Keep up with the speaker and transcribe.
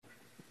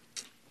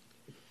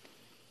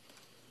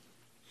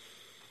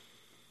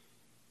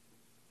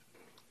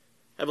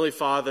Heavenly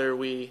Father,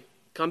 we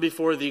come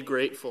before thee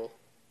grateful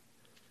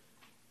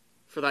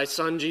for thy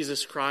Son,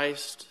 Jesus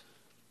Christ,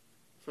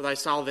 for thy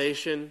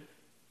salvation,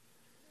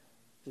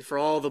 and for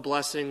all the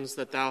blessings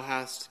that thou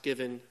hast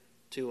given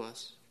to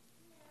us.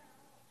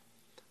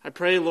 I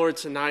pray, Lord,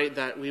 tonight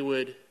that we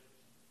would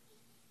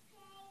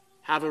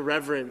have a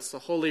reverence, a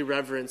holy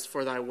reverence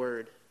for thy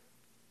word,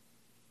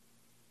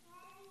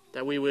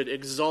 that we would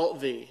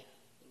exalt thee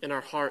in our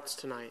hearts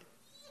tonight,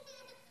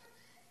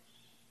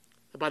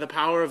 that by the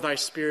power of thy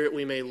Spirit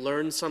we may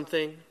learn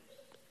something,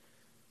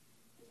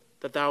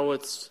 that thou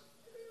wouldst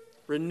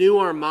renew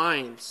our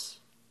minds,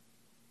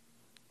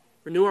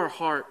 renew our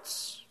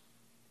hearts,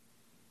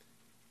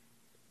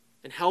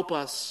 and help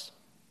us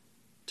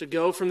to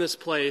go from this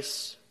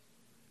place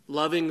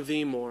loving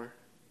thee more.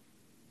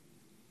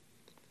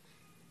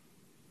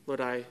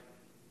 Lord, I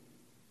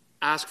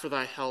ask for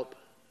thy help,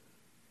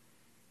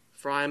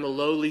 for I am a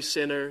lowly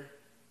sinner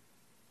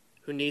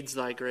who needs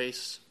thy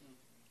grace.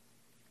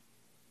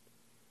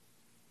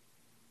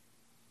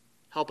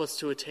 Help us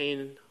to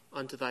attain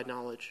unto thy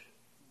knowledge.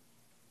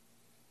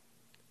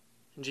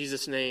 In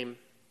Jesus' name,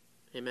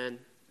 amen.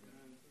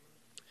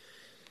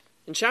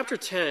 In chapter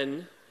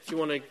 10, if you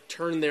want to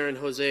turn there in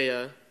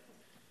Hosea,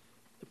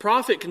 the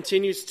prophet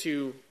continues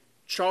to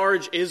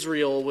charge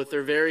Israel with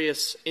their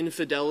various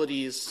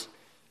infidelities,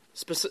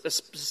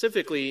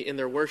 specifically in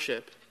their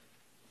worship.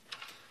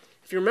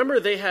 If you remember,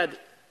 they had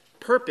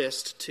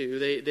purposed to,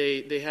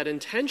 they had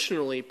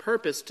intentionally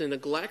purposed to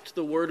neglect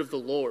the word of the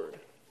Lord.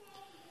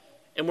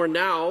 And were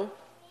now,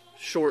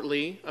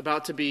 shortly,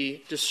 about to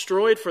be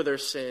destroyed for their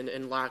sin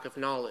and lack of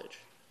knowledge.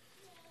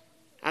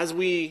 As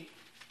we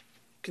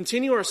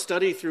continue our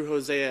study through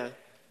Hosea,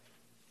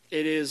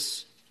 it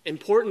is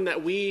important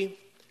that we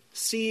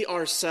see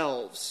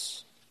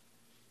ourselves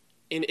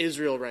in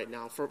Israel right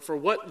now, for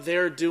what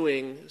they're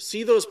doing,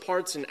 see those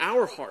parts in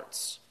our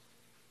hearts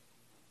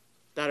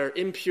that are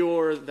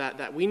impure,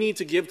 that we need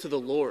to give to the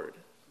Lord.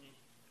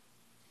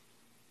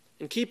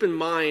 And keep in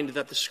mind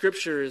that the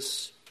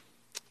Scriptures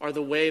are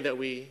the way that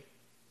we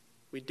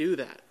do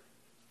that.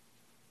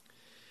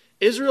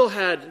 Israel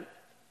had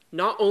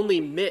not only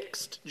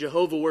mixed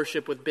Jehovah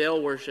worship with Baal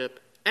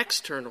worship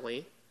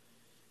externally,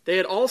 they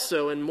had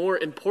also, and more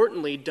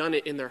importantly, done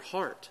it in their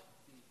heart.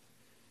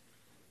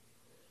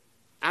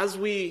 As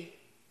we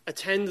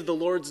attend the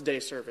Lord's Day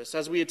service,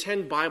 as we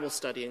attend Bible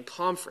study and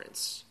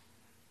conference,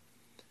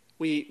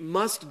 we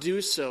must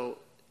do so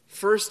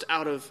first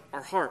out of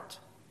our heart.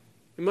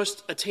 We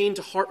must attain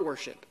to heart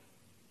worship.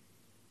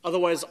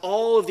 Otherwise,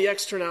 all of the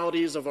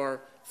externalities of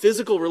our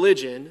physical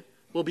religion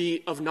will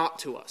be of naught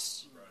to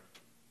us.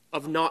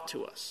 Of naught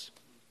to us.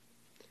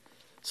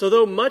 So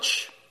though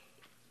much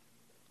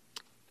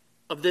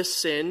of this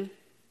sin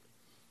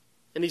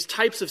and these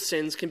types of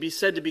sins can be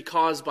said to be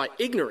caused by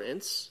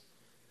ignorance,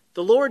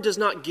 the Lord does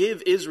not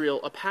give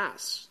Israel a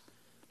pass.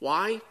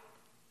 Why?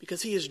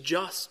 Because he is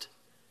just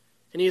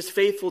and he is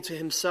faithful to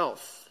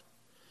himself.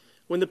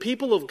 When the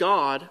people of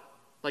God,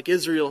 like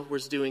Israel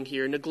was doing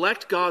here,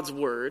 neglect God's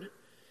word,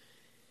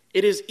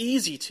 it is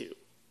easy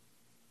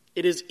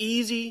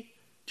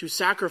to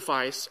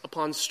sacrifice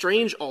upon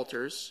strange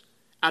altars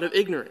out of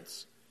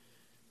ignorance,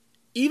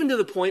 even to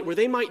the point where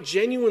they might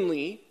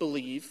genuinely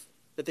believe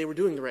that they were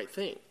doing the right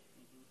thing.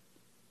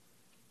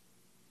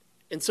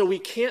 And so we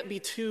can't be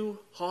too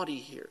haughty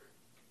here.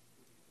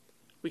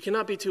 We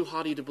cannot be too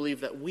haughty to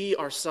believe that we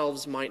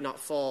ourselves might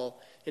not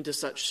fall into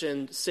such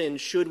sin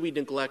should we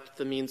neglect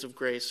the means of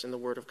grace in the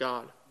Word of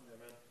God.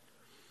 Amen.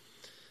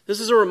 This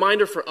is a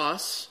reminder for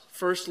us,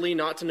 firstly,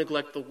 not to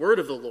neglect the word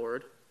of the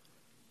Lord,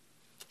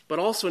 but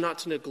also not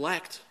to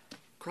neglect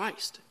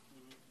Christ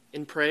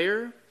in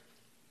prayer,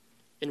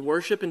 in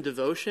worship and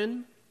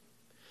devotion.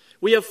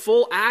 We have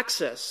full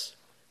access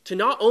to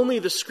not only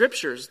the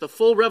Scriptures, the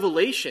full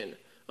revelation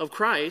of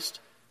Christ,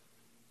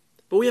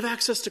 but we have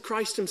access to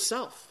Christ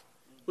himself.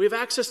 We have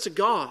access to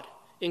God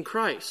in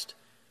Christ.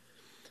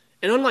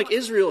 And unlike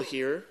Israel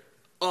here,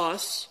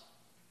 us,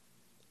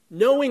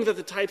 knowing that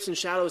the types and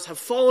shadows have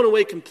fallen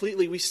away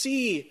completely, we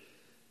see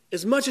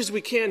as much as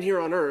we can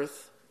here on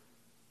earth,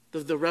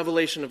 the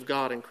revelation of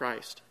God in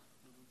Christ.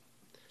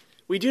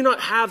 We do not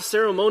have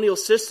ceremonial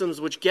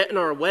systems which get in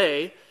our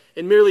way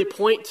and merely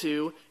point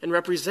to and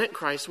represent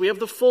Christ. We have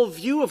the full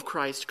view of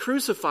Christ,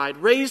 crucified,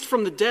 raised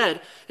from the dead,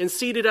 and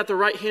seated at the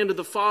right hand of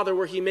the Father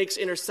where he makes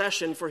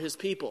intercession for his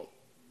people.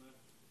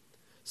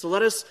 So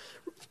let us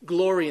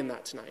glory in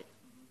that tonight.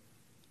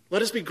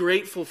 Let us be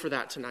grateful for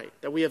that tonight,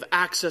 that we have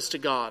access to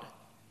God.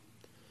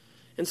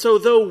 And so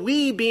though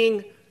we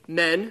being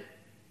men,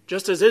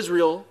 just as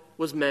Israel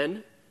was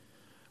men,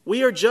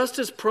 we are just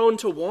as prone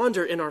to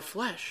wander in our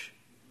flesh.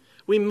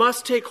 We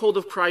must take hold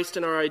of Christ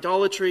in our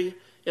idolatry,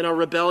 in our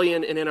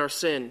rebellion, and in our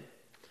sin.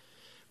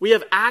 We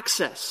have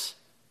access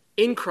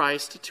in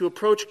Christ to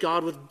approach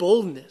God with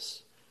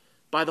boldness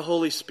by the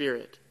Holy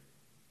Spirit.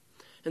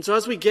 And so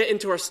as we get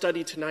into our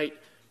study tonight,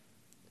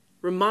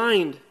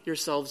 remind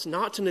yourselves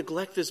not to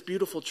neglect this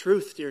beautiful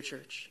truth, dear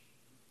church.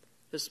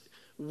 This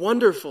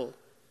wonderful,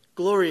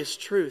 glorious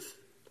truth.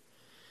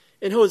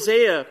 In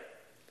Hosea,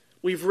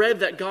 we've read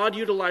that God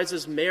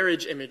utilizes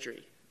marriage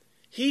imagery.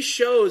 He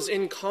shows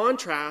in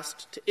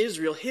contrast to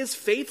Israel his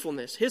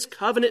faithfulness, his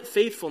covenant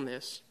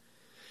faithfulness,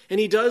 and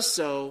he does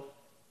so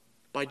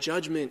by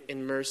judgment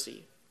and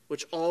mercy,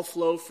 which all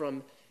flow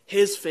from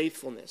his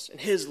faithfulness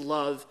and his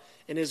love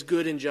and his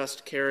good and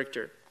just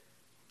character.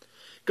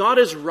 God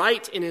is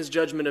right in his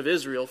judgment of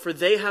Israel, for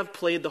they have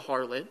played the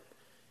harlot,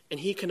 and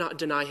he cannot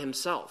deny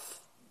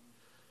himself.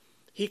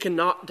 He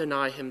cannot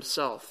deny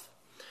himself.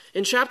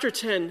 In chapter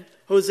 10,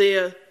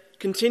 Hosea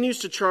continues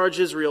to charge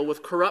Israel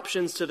with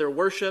corruptions to their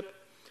worship,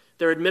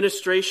 their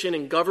administration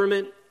and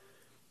government.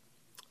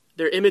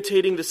 They're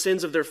imitating the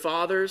sins of their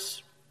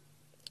fathers.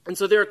 And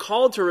so they are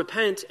called to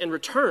repent and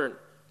return,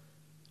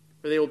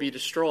 or they will be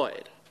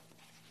destroyed.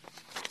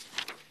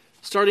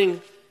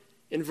 Starting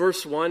in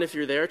verse 1, if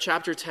you're there,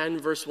 chapter 10,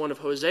 verse 1 of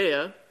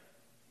Hosea.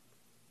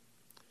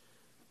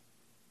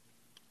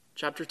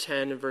 Chapter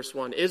 10, verse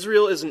 1.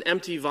 Israel is an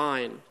empty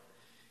vine.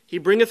 He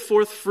bringeth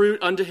forth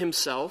fruit unto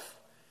himself.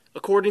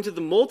 According to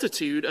the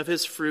multitude of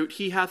his fruit,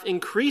 he hath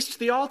increased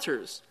the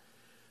altars.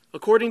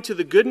 According to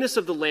the goodness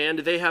of the land,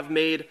 they have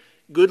made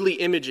goodly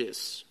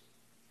images.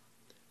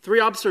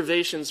 3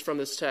 observations from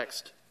this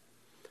text.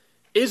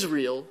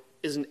 Israel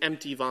is an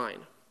empty vine.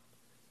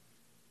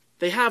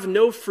 They have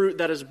no fruit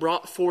that is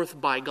brought forth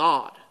by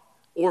God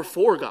or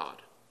for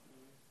God.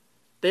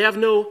 They have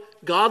no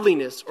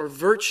godliness or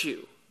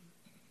virtue,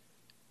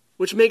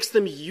 which makes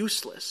them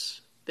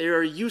useless. They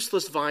are a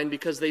useless vine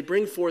because they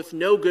bring forth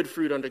no good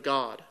fruit unto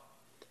God.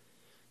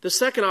 The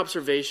second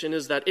observation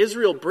is that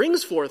Israel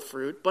brings forth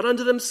fruit, but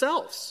unto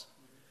themselves.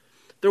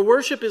 Their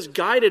worship is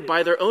guided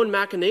by their own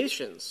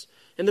machinations,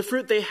 and the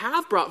fruit they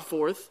have brought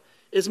forth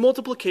is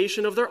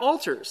multiplication of their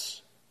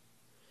altars.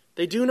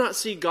 They do not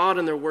see God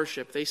in their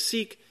worship. They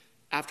seek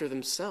after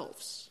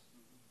themselves.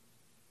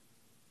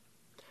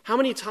 How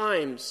many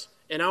times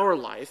in our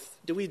life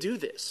do we do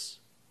this?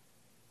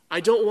 I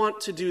don't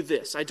want to do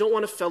this. I don't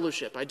want to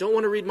fellowship. I don't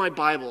want to read my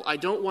Bible. I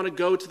don't want to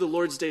go to the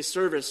Lord's Day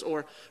service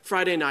or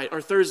Friday night or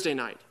Thursday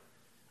night.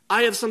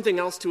 I have something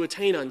else to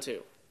attain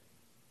unto.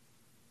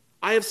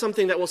 I have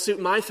something that will suit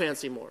my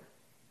fancy more.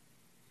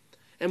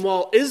 And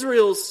while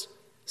Israel's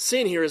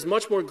sin here is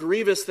much more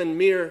grievous than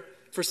mere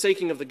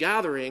forsaking of the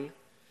gathering,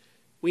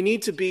 we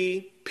need to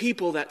be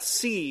people that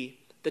see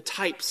the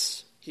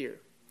types here,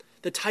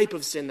 the type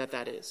of sin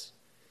that is,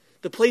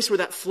 the place where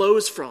that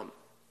flows from,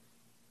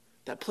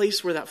 that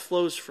place where that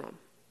flows from.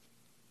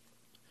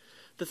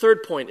 The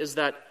third point is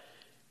that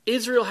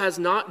Israel has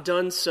not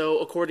done so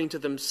according to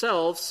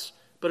themselves,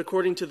 but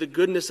according to the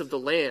goodness of the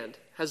land,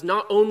 has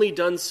not only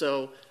done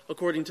so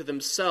according to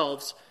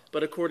themselves,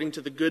 but according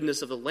to the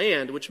goodness of the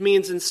land, which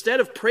means instead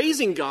of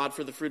praising God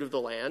for the fruit of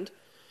the land,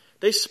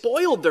 they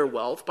spoiled their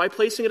wealth by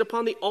placing it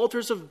upon the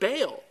altars of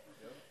Baal.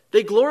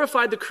 They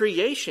glorified the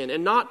creation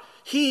and not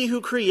he who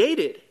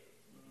created.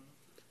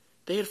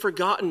 They had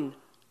forgotten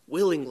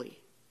willingly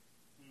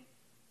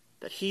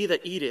that he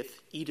that eateth,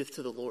 eateth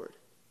to the Lord.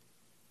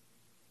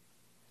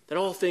 That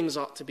all things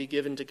ought to be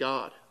given to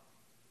God.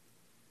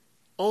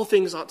 All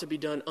things ought to be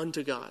done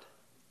unto God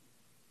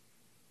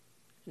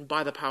and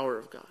by the power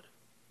of God.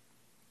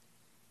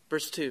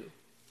 Verse 2,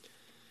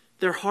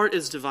 their heart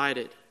is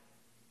divided.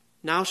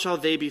 Now shall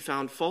they be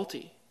found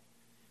faulty.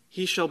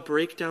 He shall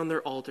break down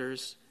their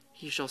altars.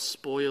 He shall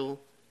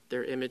spoil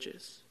their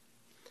images.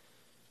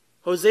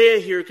 Hosea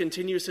here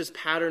continues his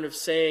pattern of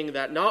saying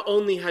that not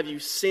only have you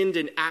sinned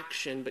in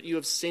action, but you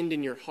have sinned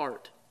in your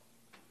heart.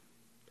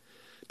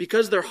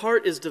 Because their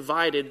heart is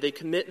divided, they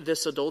commit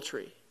this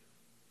adultery.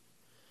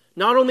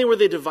 Not only were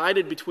they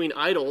divided between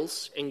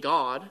idols and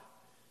God,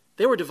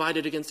 they were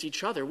divided against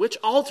each other. Which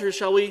altar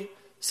shall we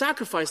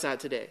sacrifice at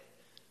today?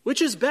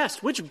 Which is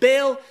best? Which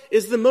Baal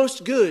is the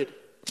most good?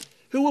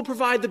 Who will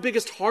provide the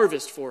biggest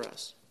harvest for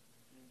us?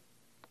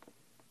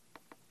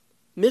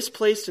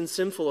 Misplaced and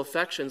sinful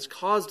affections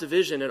cause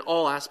division in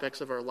all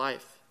aspects of our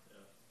life.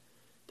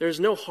 There is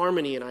no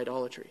harmony in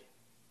idolatry.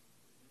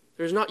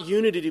 There is not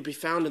unity to be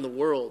found in the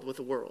world with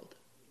the world.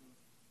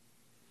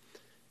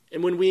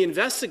 And when we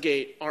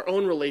investigate our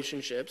own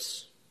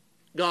relationships,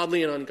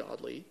 godly and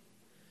ungodly,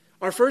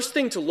 our first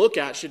thing to look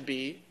at should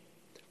be,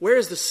 where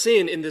is the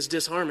sin in this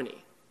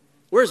disharmony?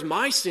 Where's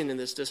my sin in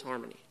this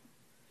disharmony?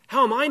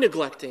 How am I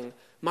neglecting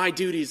my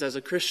duties as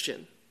a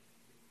Christian?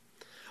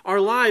 Our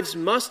lives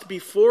must be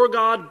for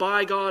God,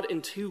 by God,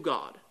 and to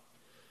God.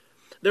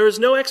 There is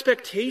no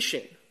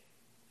expectation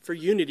for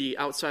unity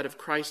outside of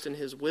Christ and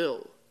his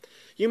will.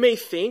 You may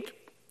think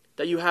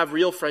that you have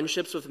real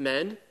friendships with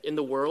men in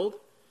the world,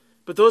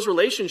 but those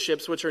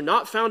relationships which are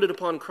not founded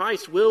upon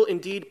Christ will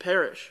indeed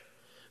perish.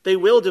 They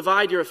will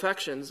divide your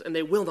affections, and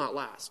they will not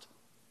last.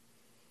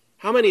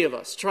 How many of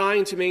us,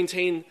 trying to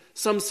maintain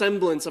some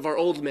semblance of our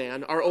old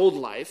man, our old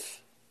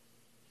life,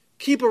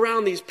 keep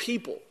around these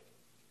people?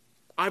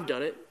 I've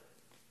done it.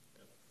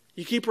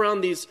 You keep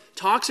around these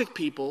toxic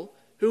people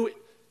who,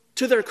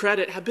 to their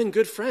credit, have been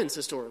good friends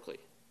historically.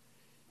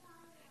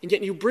 And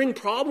yet you bring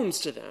problems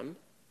to them,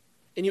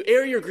 and you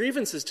air your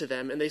grievances to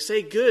them, and they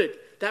say, good,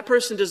 that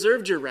person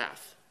deserved your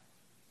wrath.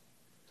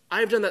 I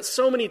have done that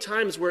so many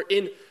times where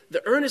in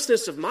the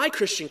earnestness of my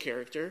Christian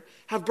character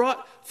have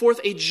brought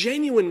forth a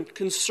genuine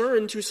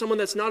concern to someone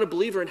that's not a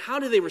believer. And how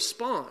do they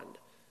respond?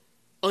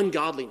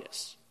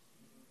 Ungodliness.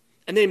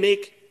 And they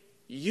make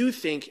you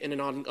think in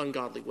an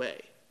ungodly way.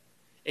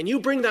 And you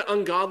bring that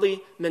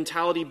ungodly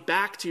mentality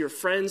back to your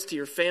friends, to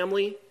your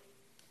family,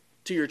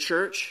 to your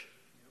church,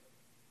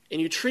 and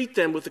you treat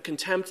them with the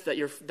contempt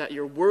that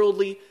your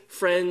worldly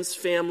friends,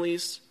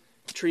 families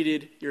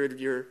treated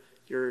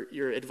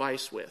your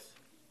advice with.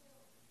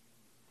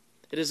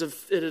 It is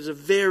a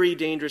very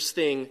dangerous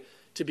thing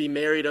to be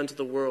married unto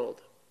the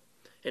world.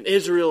 And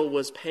Israel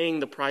was paying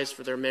the price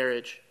for their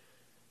marriage.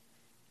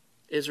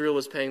 Israel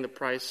was paying the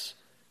price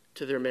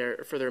for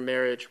their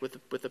marriage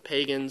with the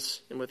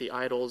pagans and with the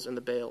idols and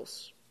the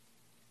Baals.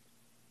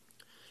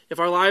 If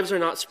our lives are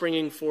not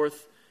springing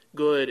forth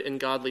good and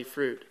godly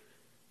fruit,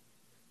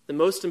 the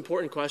most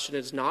important question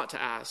is not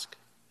to ask,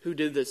 who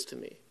did this to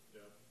me?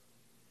 Yeah.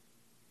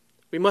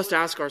 We must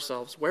ask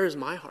ourselves, where is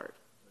my heart?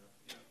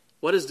 Yeah.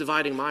 What is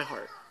dividing my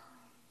heart?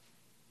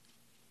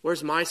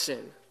 Where's my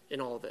sin in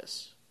all of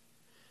this?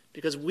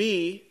 Because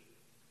we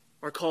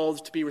are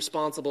called to be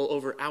responsible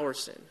over our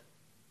sin,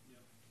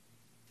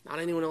 not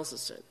anyone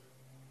else's sin.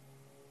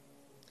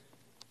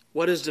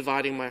 What is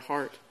dividing my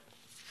heart?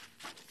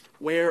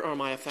 Where are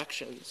my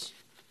affections?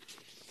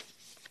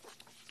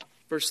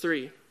 Verse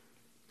 3.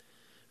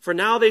 For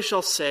now they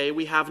shall say,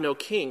 we have no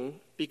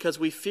king, because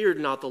we feared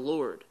not the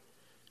Lord.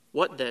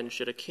 What then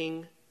should a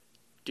king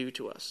do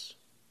to us?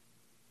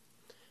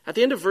 At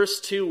the end of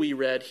verse 2 we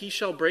read, he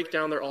shall break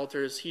down their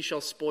altars, he shall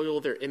spoil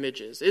their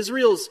images.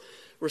 Israel's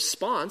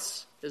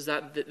response is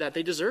that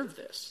they deserve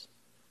this,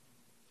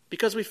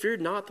 because we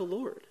feared not the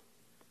Lord.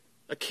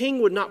 A king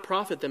would not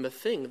profit them a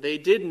thing. They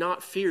did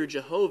not fear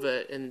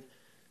Jehovah, and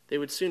they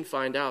would soon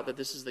find out that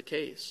this is the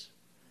case.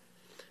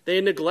 They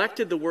had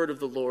neglected the word of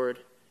the Lord,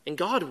 and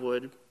God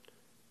would,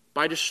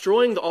 by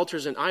destroying the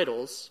altars and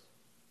idols,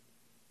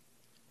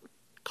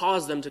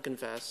 cause them to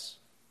confess,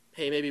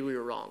 hey, maybe we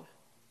were wrong.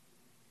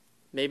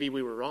 Maybe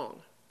we were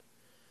wrong.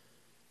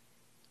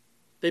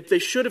 They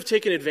should have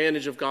taken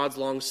advantage of God's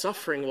long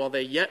suffering while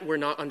they yet were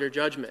not under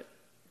judgment.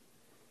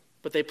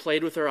 But they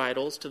played with their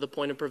idols to the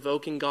point of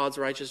provoking God's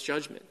righteous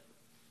judgment.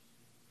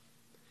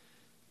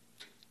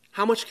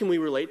 How much can we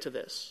relate to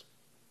this?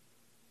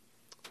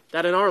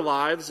 That in our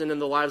lives and in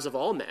the lives of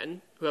all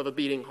men who have a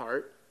beating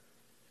heart,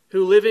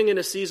 who living in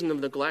a season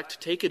of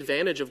neglect take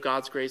advantage of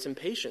God's grace and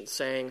patience,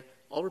 saying,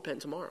 I'll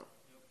repent tomorrow.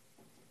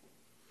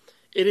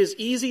 It is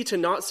easy to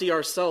not see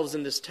ourselves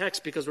in this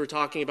text because we're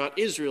talking about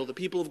Israel, the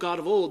people of God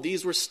of old.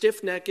 These were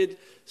stiff-necked,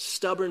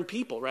 stubborn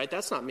people, right?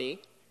 That's not me.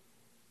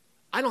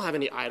 I don't have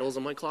any idols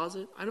in my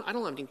closet. I don't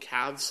have any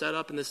calves set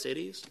up in the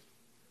cities.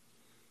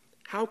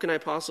 How can I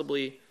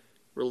possibly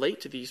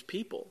relate to these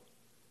people?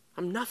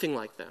 I'm nothing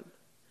like them.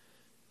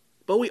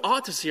 But we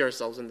ought to see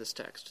ourselves in this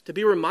text, to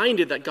be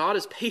reminded that God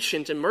is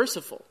patient and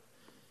merciful,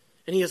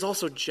 and he is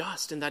also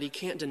just in that he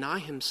can't deny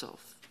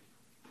himself.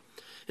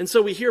 And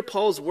so we hear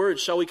Paul's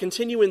words, shall we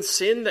continue in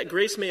sin that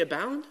grace may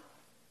abound?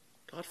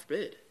 God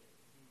forbid.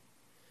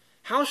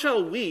 How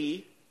shall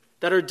we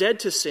that are dead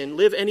to sin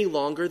live any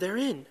longer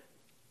therein?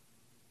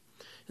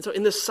 And so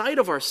in the sight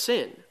of our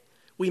sin,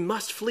 we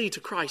must flee to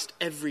Christ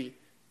every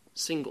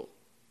single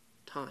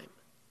time.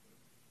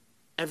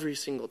 Every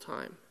single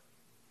time.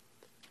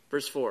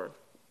 Verse 4.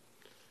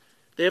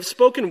 They have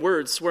spoken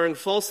words, swearing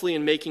falsely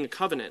and making a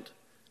covenant.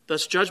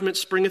 Thus judgment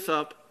springeth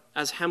up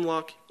as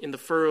hemlock in the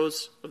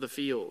furrows of the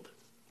field.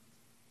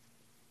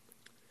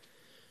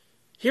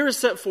 Here is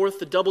set forth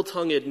the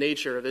double-tongued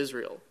nature of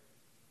Israel.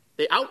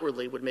 They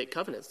outwardly would make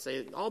covenants,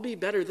 say, I'll be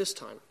better this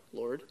time,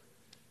 Lord.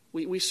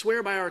 We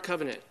swear by our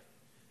covenant.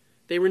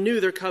 They renew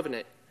their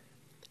covenant.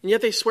 And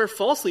yet they swear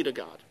falsely to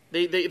God.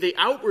 They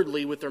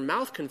outwardly with their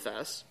mouth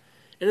confess,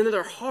 and in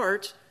their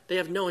heart they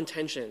have no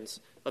intentions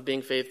of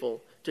being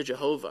faithful to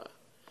Jehovah.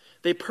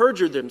 They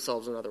perjured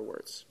themselves, in other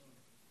words,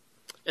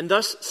 and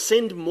thus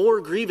sinned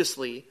more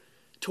grievously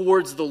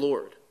towards the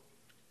Lord.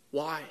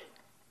 Why?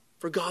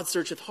 For God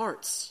searcheth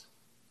hearts.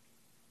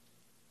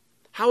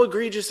 How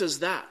egregious is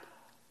that?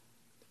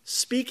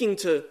 Speaking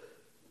to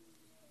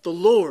the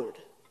Lord,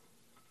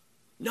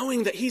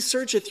 knowing that he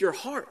searcheth your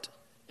heart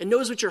and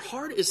knows what your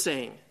heart is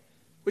saying,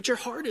 what your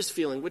heart is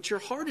feeling, what your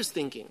heart is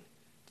thinking.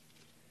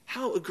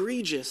 How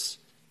egregious,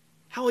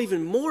 how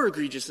even more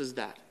egregious is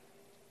that?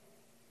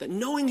 That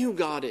knowing who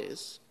God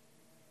is,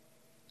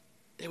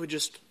 they would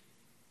just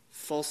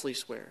falsely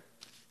swear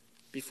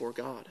before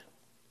God.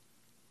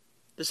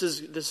 This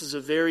is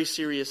a very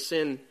serious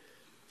sin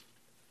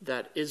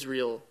that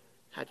Israel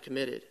had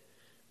committed.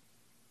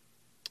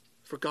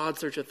 For God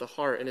searcheth the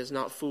heart and is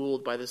not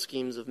fooled by the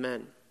schemes of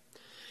men.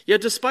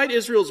 Yet despite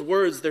Israel's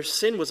words, their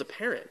sin was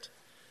apparent.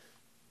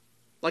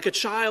 Like a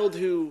child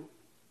who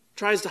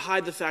tries to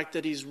hide the fact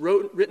that he's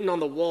written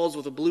on the walls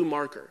with a blue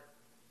marker.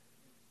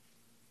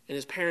 And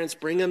his parents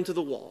bring him to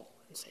the wall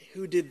and say,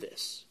 who did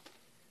this?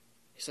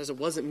 He says, it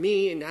wasn't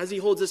me. And as he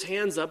holds his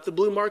hands up, the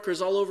blue marker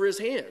is all over his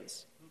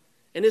hands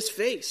and his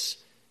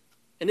face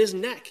and his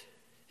neck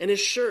and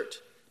his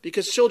shirt,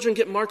 because children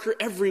get marker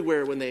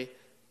everywhere when they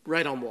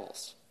write on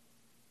walls.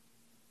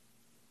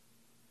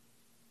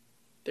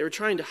 They were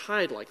trying to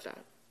hide like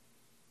that.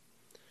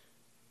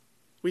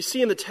 We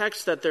see in the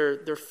text that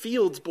their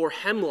fields bore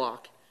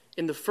hemlock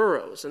in the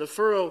furrows. And a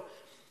furrow,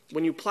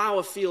 when you plow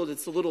a field,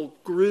 it's the little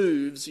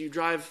grooves. You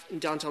drive in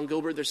downtown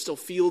Gilbert, there's still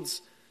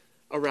fields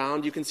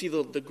around. You can see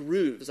the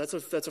grooves. That's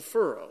a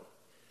furrow.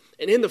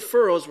 And in the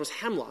furrows was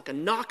hemlock, a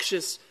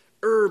noxious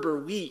herb or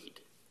weed,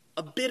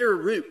 a bitter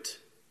root.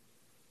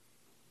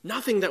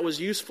 Nothing that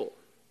was useful.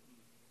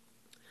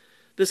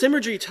 This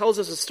imagery tells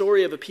us a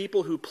story of a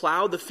people who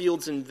plowed the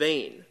fields in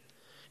vain,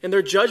 and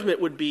their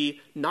judgment would be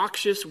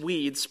noxious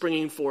weeds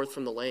springing forth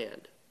from the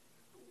land.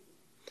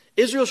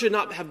 Israel should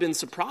not have been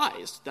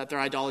surprised that their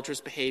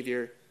idolatrous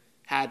behavior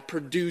had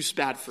produced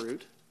bad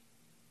fruit.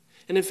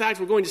 And in fact,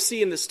 we're going to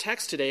see in this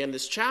text today, in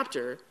this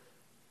chapter,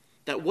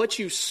 that what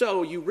you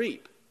sow, you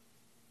reap.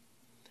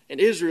 And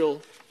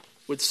Israel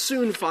would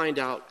soon find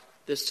out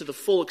this to the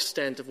full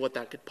extent of what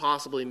that could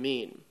possibly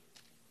mean.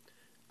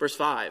 Verse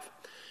 5,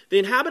 the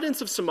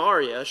inhabitants of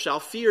Samaria shall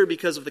fear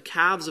because of the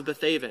calves of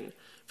Bethaven,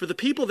 for the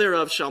people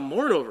thereof shall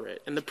mourn over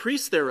it, and the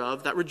priests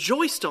thereof that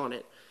rejoiced on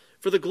it,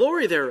 for the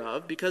glory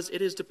thereof, because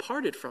it is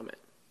departed from it.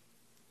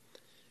 I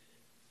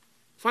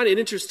find it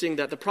interesting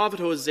that the prophet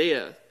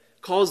Hosea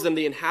calls them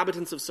the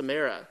inhabitants of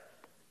Samaria,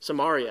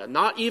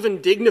 not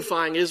even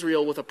dignifying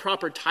Israel with a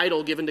proper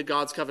title given to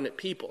God's covenant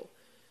people.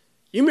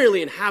 You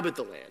merely inhabit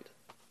the land.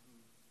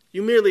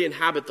 You merely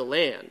inhabit the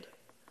land.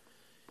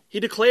 He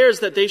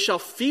declares that they shall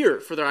fear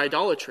for their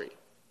idolatry.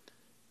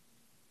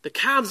 The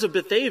calves of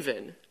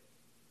Bethaven,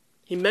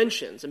 he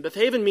mentions, and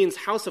Bethaven means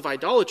house of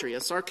idolatry,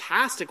 a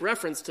sarcastic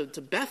reference to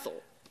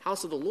Bethel,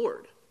 house of the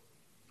Lord.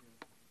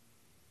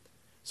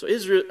 So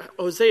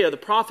Hosea, the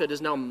prophet,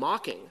 is now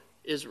mocking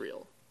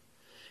Israel.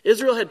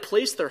 Israel had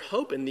placed their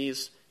hope in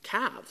these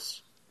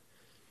calves.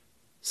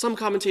 Some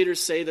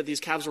commentators say that these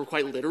calves were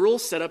quite literal,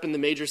 set up in the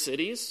major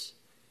cities.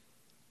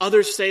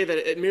 Others say that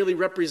it merely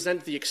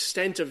represents the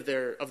extent of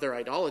their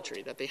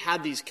idolatry, that they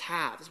had these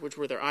calves, which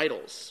were their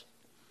idols.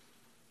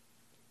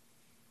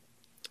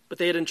 But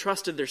they had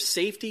entrusted their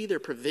safety, their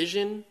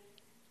provision,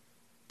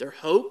 their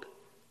hope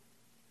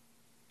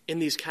in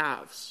these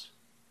calves.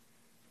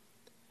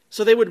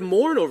 So they would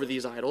mourn over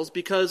these idols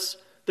because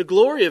the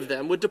glory of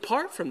them would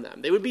depart from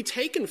them. They would be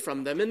taken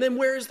from them, and then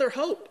where is their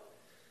hope?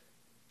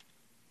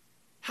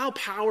 How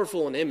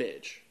powerful an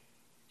image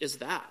is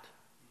that?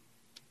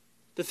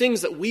 The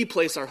things that we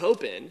place our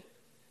hope in,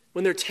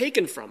 when they're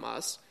taken from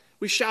us,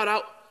 we shout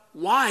out,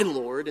 "Why,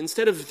 Lord?"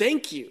 instead of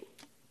 "Thank you."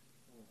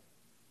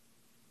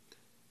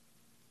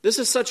 This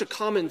is such a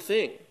common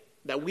thing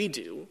that we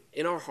do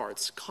in our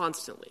hearts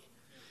constantly.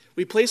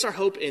 We place our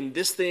hope in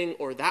this thing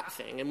or that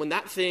thing, and when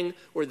that thing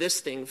or this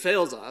thing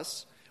fails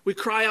us, we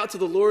cry out to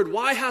the Lord,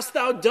 "Why hast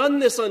thou done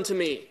this unto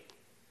me?"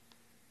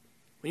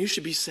 When you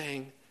should be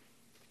saying,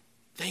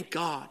 "Thank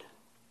God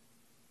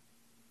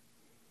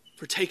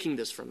for taking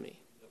this from me.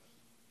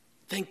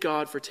 Thank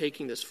God for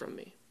taking this from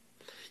me."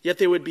 Yet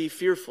they would be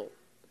fearful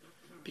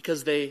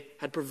because they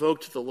had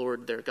provoked the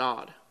Lord their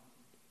God.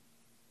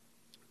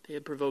 They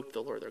had provoked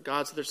the Lord their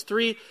God. So there's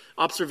three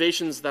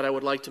observations that I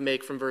would like to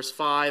make from verse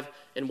 5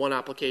 and one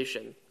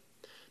application.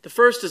 The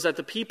first is that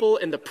the people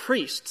and the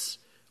priests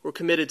were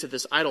committed to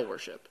this idol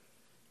worship.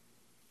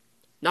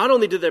 Not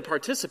only did they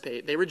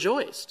participate, they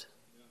rejoiced.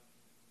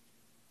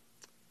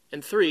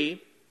 And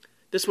 3,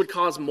 this would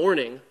cause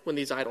mourning when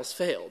these idols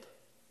failed.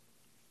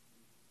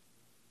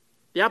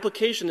 The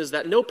application is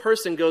that no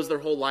person goes their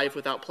whole life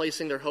without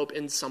placing their hope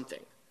in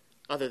something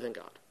other than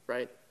God,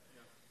 right?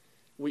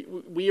 Yeah.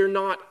 We are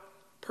not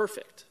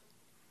perfect.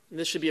 And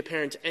this should be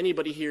apparent to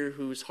anybody here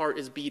whose heart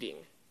is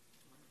beating.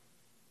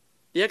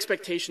 The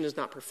expectation is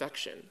not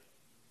perfection.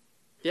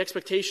 The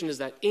expectation is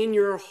that in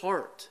your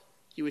heart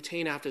you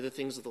attain after the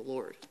things of the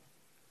Lord.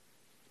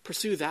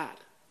 Pursue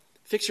that.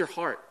 Fix your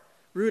heart.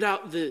 Root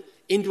out the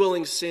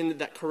indwelling sin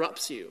that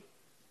corrupts you.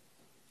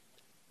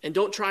 And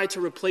don't try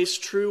to replace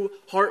true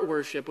heart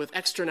worship with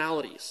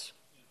externalities.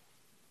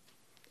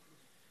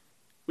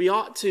 We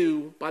ought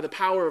to, by the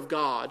power of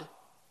God,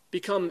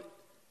 become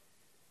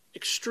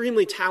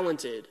extremely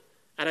talented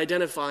at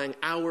identifying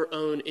our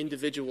own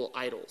individual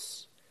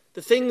idols.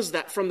 The things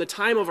that from the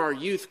time of our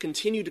youth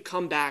continue to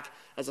come back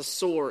as a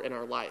sore in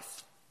our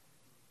life.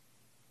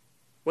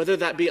 Whether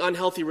that be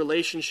unhealthy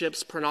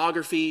relationships,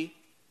 pornography,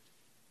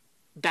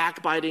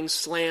 backbiting,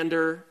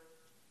 slander,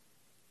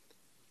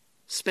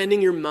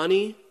 spending your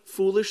money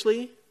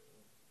foolishly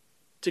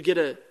to get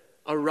a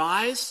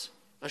rise,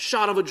 a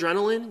shot of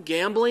adrenaline,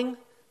 gambling.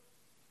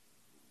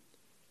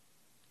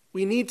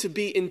 We need to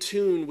be in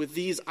tune with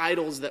these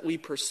idols that we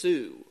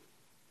pursue,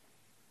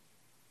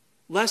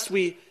 lest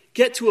we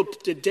get to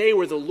a day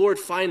where the Lord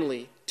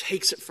finally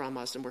takes it from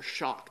us and we're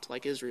shocked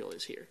like Israel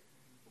is here.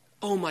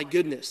 Oh my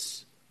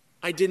goodness,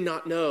 I did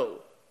not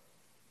know.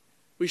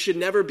 We should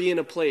never be in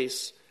a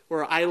place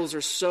where our idols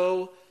are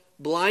so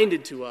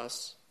blinded to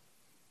us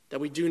that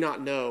we do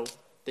not know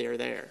they are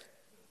there.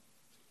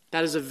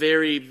 That is a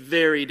very,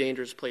 very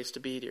dangerous place to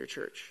be, dear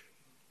church.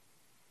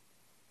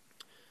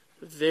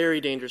 A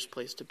very dangerous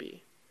place to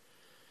be.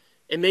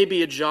 It may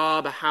be a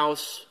job, a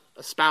house,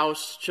 a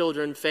spouse,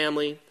 children,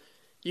 family.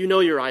 You know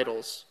your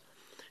idols.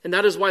 And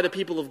that is why the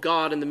people of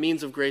God and the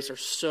means of grace are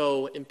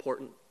so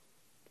important.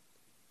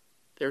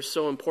 They're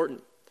so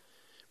important.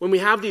 When we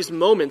have these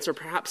moments or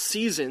perhaps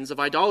seasons of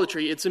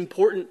idolatry, it's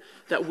important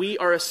that we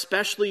are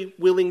especially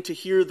willing to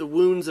hear the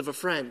wounds of a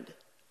friend.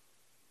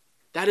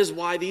 That is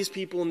why these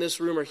people in this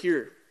room are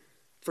here,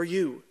 for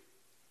you.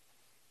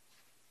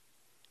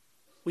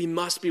 We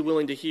must be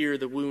willing to hear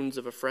the wounds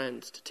of a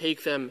friend, to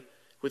take them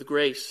with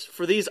grace.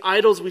 For these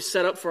idols we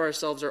set up for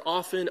ourselves are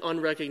often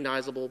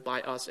unrecognizable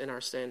by us in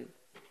our sin,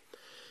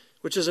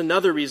 which is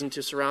another reason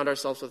to surround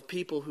ourselves with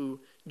people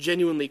who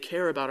genuinely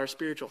care about our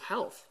spiritual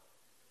health,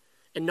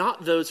 and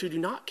not those who do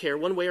not care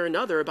one way or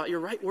another about your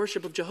right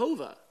worship of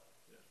Jehovah.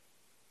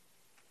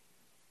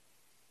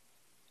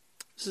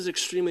 This is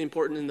extremely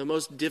important and the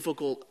most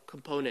difficult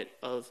component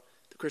of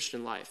the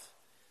Christian life.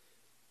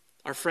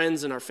 Our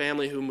friends and our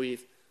family whom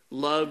we've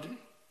loved,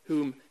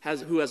 who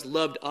has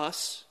loved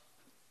us,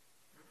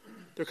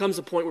 there comes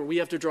a point where we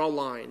have to draw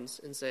lines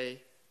and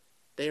say,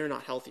 they are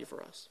not healthy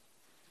for us.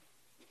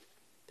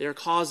 They are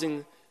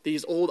causing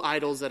these old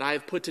idols that I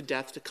have put to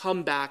death to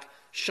come back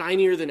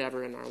shinier than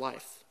ever in our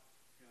life.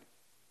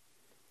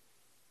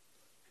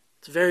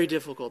 It's very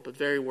difficult, but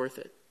very worth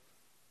it.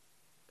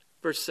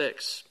 Verse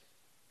 6.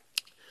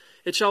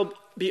 It shall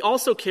be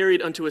also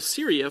carried unto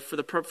Assyria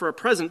for a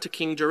present to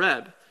King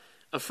Jareb.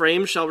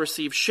 Ephraim shall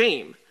receive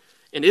shame,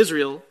 and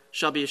Israel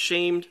shall be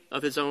ashamed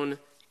of his own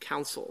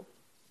counsel.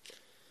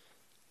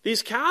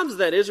 These calves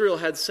that Israel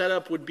had set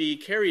up would be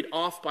carried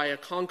off by a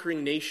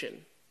conquering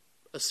nation,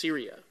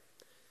 Assyria,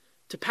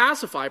 to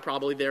pacify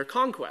probably their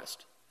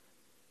conquest.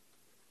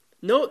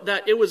 Note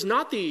that it was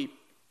not the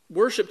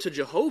worship to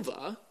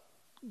Jehovah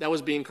that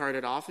was being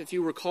carted off. If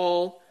you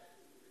recall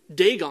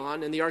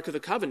Dagon and the Ark of the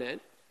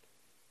Covenant,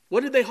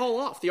 what did they haul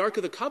off? The Ark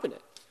of the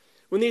Covenant.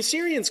 When the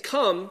Assyrians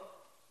come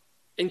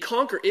and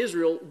conquer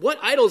Israel, what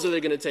idols are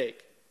they going to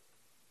take?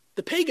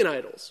 The pagan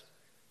idols.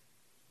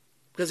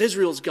 Because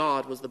Israel's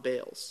God was the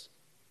Baals.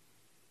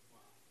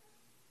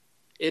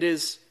 It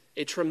is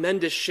a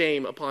tremendous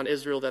shame upon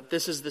Israel that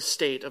this is the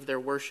state of their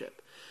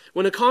worship.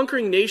 When a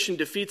conquering nation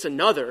defeats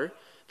another,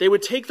 they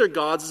would take their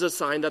gods as a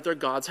sign that their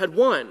gods had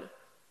won.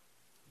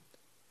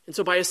 And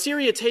so by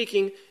Assyria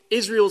taking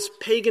Israel's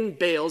pagan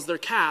Baals, their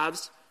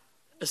calves,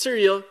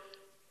 Assyria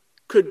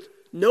could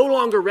no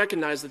longer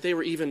recognize that they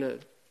were even a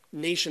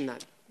nation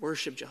that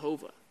worshiped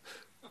Jehovah.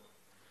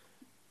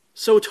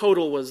 So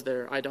total was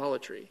their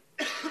idolatry.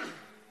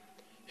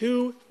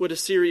 Who would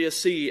Assyria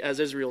see as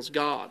Israel's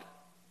God?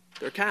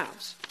 Their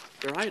calves,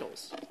 their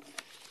idols.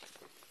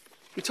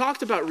 We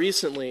talked about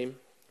recently,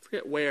 I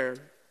forget where,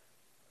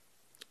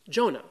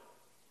 Jonah.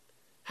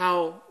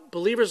 How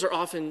believers are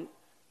often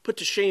put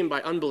to shame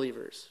by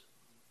unbelievers.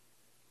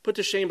 Put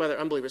to shame by their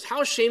unbelievers.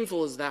 How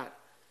shameful is that?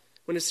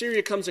 When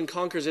Assyria comes and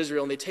conquers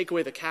Israel and they take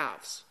away the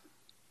calves.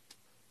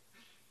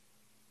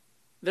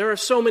 There are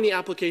so many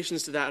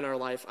applications to that in our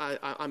life.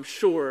 I'm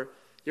sure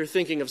you're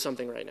thinking of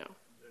something right now.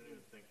 They didn't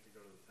even think to go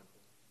to the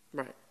temple.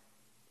 Right.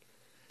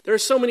 There are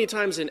so many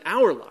times in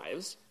our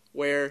lives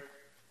where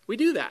we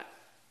do that.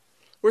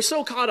 We're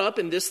so caught up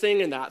in this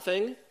thing and that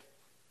thing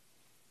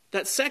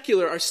that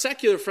our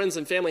secular friends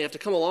and family have to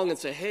come along and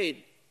say,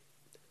 hey,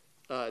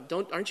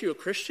 aren't you a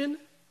Christian?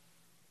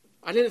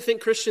 I didn't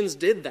think Christians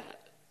did that.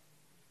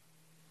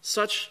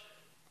 Such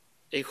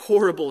a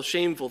horrible,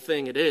 shameful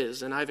thing it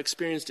is, and I've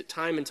experienced it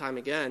time and time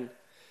again.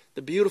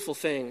 The beautiful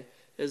thing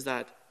is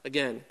that,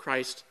 again,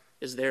 Christ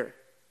is there.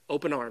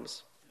 Open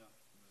arms.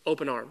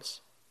 Open arms.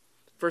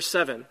 Verse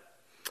 7.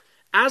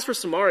 As for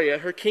Samaria,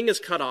 her king is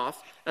cut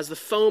off as the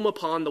foam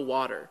upon the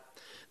water.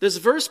 This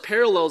verse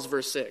parallels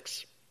verse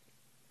 6.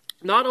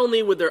 Not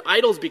only would their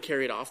idols be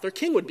carried off, their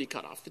king would be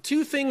cut off. The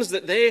two things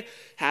that they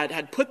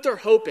had put their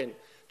hope in,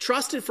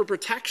 trusted for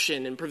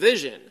protection and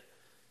provision,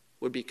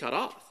 would be cut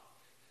off.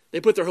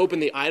 They put their hope in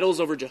the idols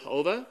over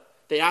Jehovah.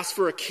 They asked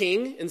for a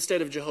king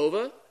instead of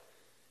Jehovah.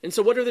 And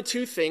so what are the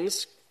two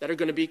things that are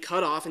going to be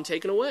cut off and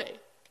taken away?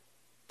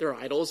 Their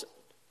idols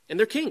and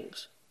their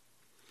kings.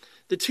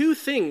 The two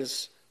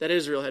things that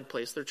Israel had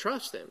placed their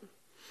trust in.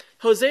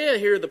 Hosea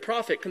here, the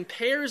prophet,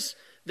 compares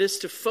this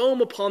to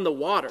foam upon the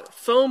water,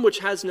 foam which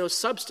has no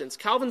substance.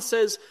 Calvin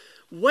says,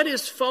 what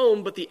is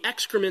foam but the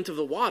excrement of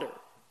the water?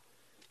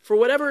 For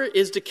whatever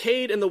is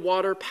decayed in the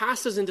water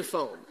passes into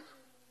foam.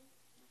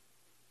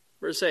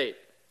 Verse 8.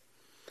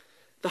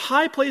 The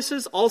high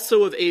places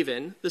also of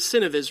Aven, the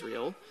sin of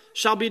Israel,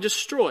 shall be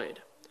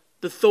destroyed.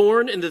 The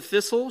thorn and the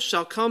thistle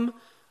shall come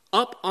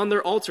up on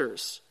their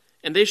altars,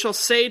 and they shall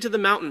say to the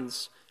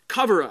mountains,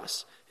 cover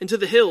us, and to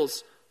the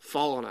hills,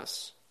 fall on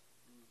us.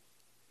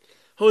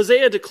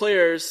 Hosea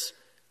declares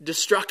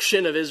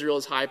destruction of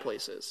Israel's high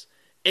places.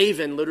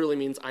 Aven literally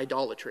means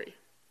idolatry.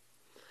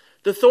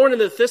 The thorn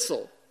and the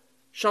thistle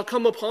shall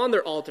come upon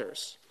their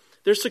altars.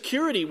 Their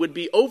security would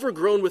be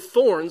overgrown with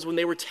thorns when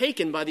they were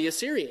taken by the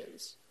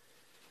Assyrians.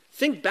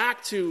 Think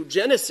back to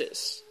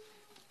Genesis.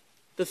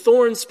 The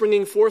thorns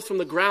springing forth from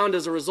the ground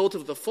as a result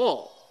of the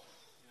fall.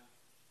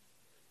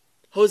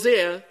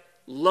 Hosea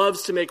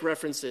loves to make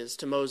references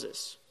to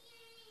Moses.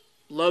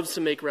 Loves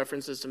to make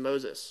references to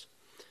Moses.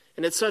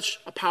 And it's such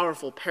a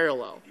powerful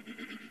parallel.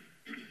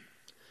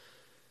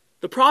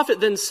 The prophet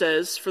then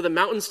says for the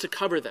mountains to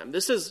cover them.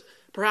 This is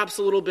perhaps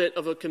a little bit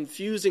of a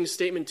confusing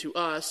statement to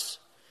us,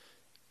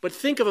 but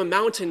think of a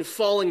mountain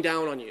falling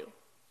down on you.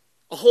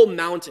 A whole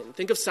mountain.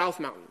 Think of South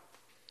Mountain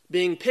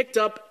being picked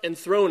up and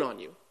thrown on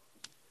you.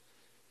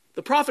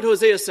 The prophet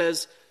Hosea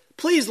says,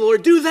 please,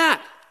 Lord, do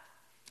that.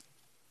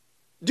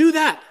 Do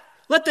that.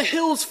 Let the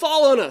hills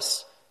fall on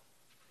us.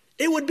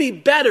 It would be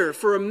better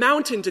for a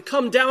mountain to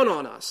come down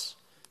on us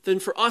than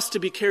for us to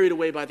be carried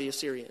away by the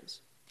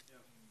Assyrians.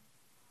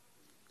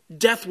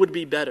 Death would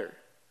be better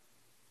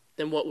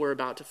than what we're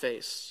about to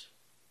face.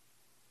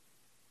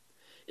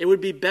 It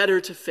would be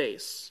better to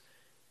face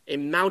a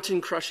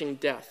mountain-crushing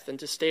death than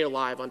to stay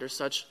alive under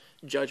such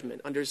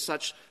judgment, under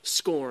such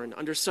scorn,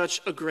 under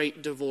such a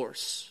great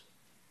divorce.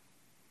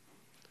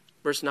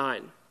 Verse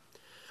 9,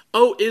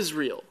 O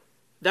Israel,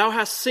 thou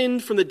hast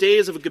sinned from the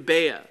days of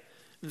Gibeah.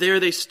 There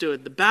they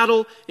stood. The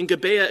battle in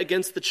Gibeah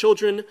against the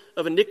children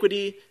of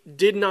iniquity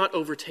did not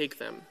overtake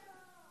them.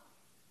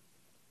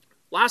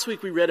 Last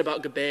week we read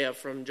about Gibeah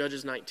from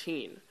Judges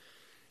 19.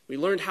 We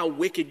learned how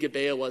wicked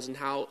Gibeah was and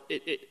how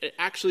it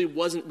actually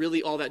wasn't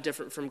really all that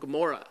different from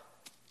Gomorrah.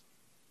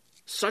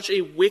 Such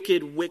a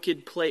wicked,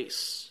 wicked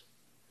place.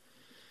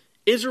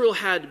 Israel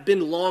had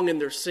been long in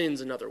their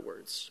sins, in other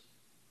words.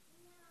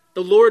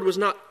 The Lord was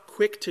not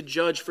quick to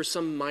judge for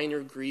some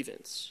minor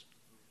grievance.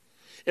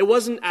 It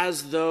wasn't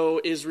as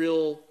though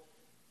Israel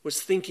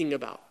was thinking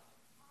about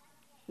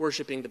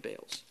worshiping the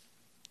Baals.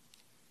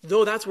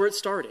 Though that's where it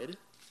started.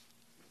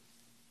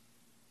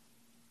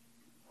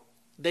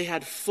 They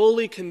had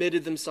fully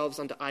committed themselves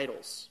unto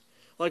idols.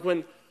 Like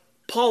when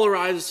Paul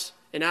arrives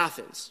in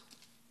Athens,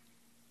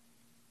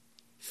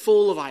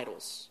 full of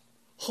idols,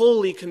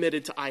 wholly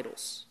committed to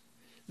idols.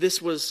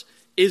 This was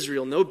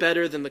Israel, no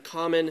better than the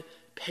common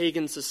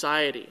pagan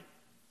society.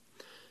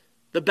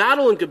 The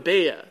battle in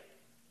Gibeah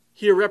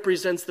here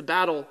represents the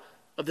battle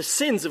of the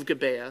sins of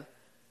Gibeah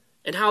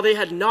and how they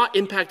had not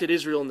impacted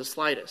Israel in the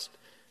slightest.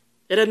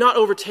 It had not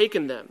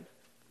overtaken them.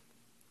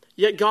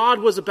 Yet God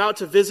was about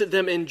to visit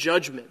them in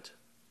judgment.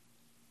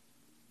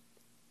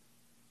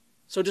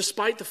 So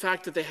despite the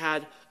fact that they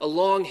had a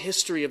long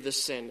history of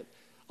this sin,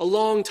 a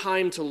long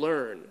time to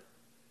learn,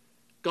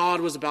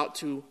 God was about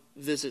to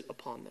visit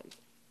upon them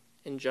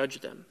and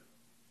judge them.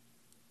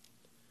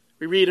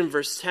 We read in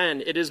verse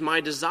 10, It is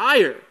my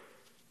desire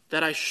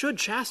that I should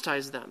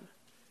chastise them,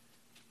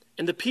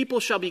 and the people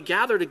shall be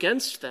gathered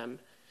against them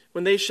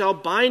when they shall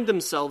bind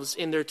themselves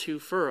in their two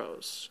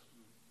furrows.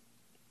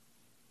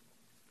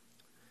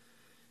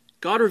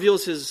 God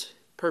reveals his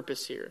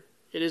purpose here.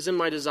 It is in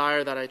my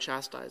desire that I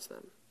chastise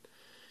them.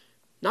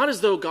 Not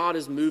as though God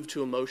is moved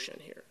to emotion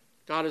here.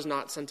 God is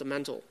not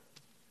sentimental.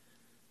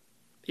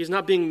 He's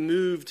not being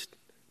moved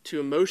to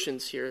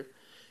emotions here.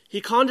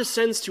 He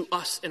condescends to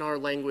us in our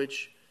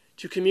language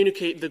to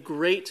communicate the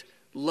great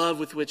love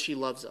with which he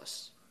loves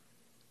us.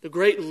 The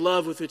great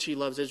love with which he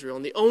loves Israel.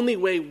 And the only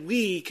way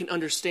we can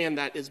understand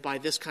that is by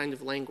this kind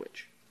of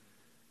language.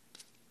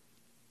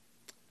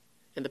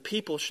 And the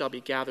people shall be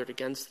gathered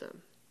against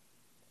them.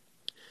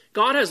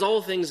 God has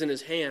all things in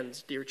his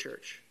hands, dear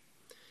church.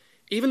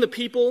 Even the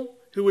people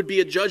who would be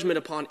a judgment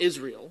upon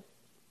Israel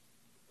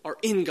are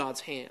in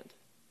God's hand.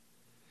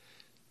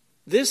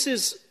 This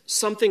is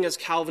something as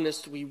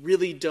Calvinists we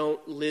really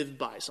don't live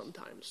by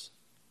sometimes.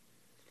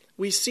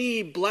 We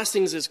see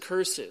blessings as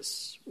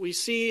curses. We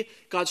see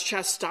God's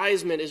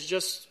chastisement as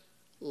just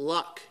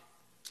luck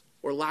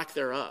or lack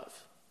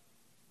thereof.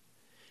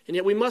 And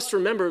yet we must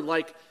remember,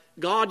 like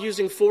God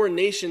using foreign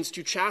nations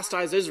to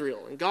chastise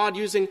Israel, and God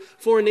using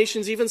foreign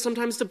nations even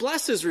sometimes to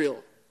bless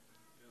Israel.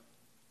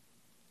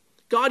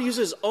 God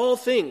uses all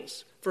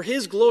things for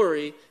his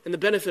glory and the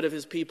benefit of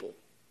his people.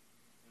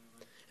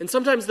 And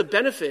sometimes the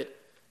benefit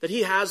that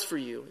he has for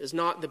you is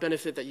not the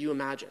benefit that you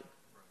imagine.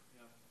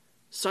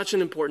 Such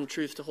an important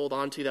truth to hold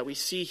on to that we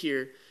see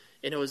here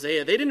in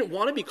Hosea. They didn't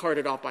want to be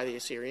carted off by the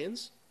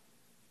Assyrians.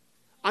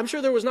 I'm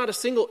sure there was not a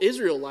single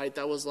Israelite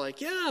that was like,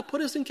 yeah,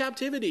 put us in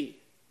captivity.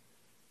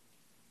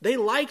 They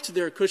liked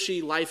their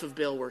cushy life of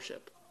Baal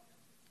worship.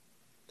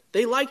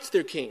 They liked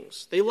their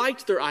kings. They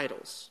liked their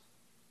idols.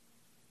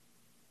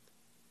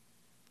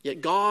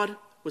 Yet God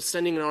was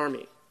sending an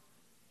army,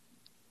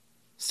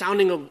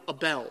 sounding a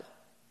bell,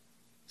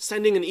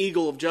 sending an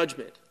eagle of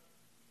judgment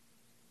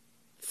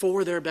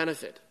for their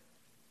benefit,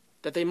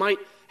 that they might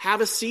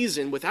have a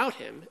season without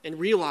him and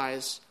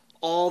realize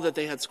all that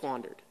they had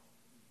squandered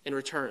in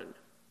return.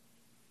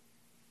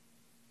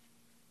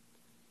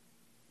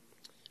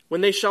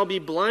 When they shall be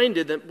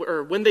blinded,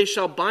 or when they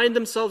shall bind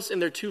themselves in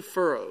their two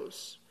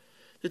furrows.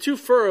 The two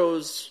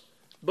furrows,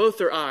 both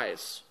their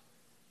eyes.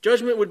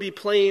 Judgment would be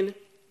plain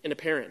and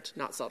apparent,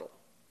 not subtle.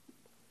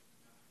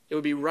 It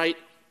would be right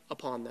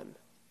upon them.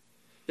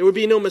 There would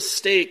be no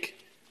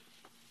mistake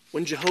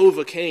when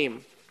Jehovah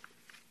came.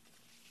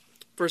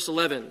 Verse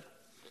 11.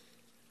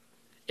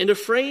 And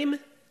Ephraim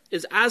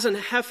is as an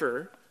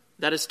heifer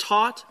that is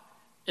taught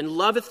and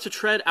loveth to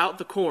tread out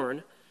the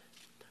corn,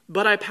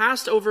 but I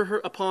passed over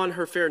her upon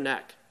her fair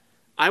neck.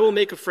 I will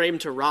make a frame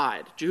to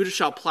ride. Judah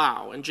shall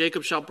plow, and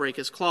Jacob shall break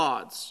his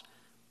clods.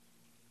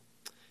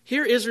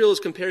 Here Israel is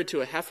compared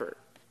to a heifer,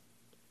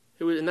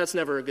 and that's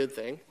never a good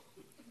thing,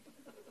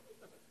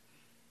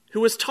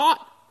 who was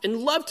taught and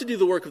loved to do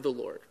the work of the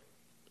Lord.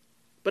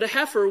 But a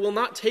heifer will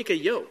not take a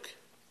yoke.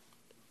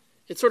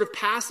 It sort of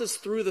passes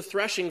through the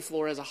threshing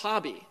floor as a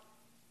hobby,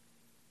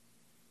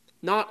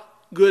 not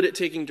good at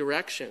taking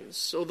directions.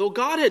 So though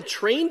God had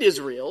trained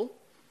Israel,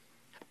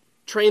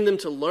 trained them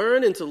to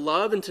learn and to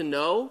love and to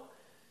know,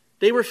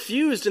 they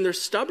refused in their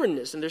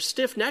stubbornness and their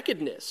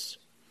stiff-neckedness.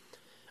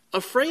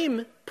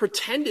 Ephraim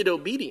pretended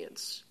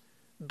obedience,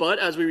 but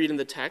as we read in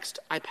the text,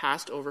 I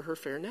passed over her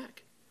fair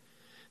neck.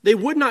 They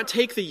would not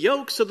take the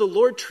yoke, so the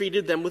Lord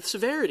treated them with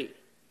severity.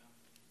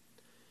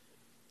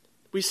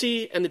 We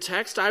see in the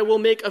text, I will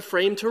make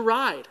Ephraim to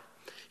ride.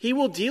 He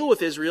will deal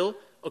with Israel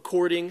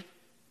according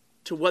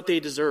to what they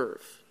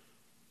deserve.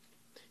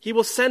 He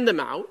will send them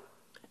out,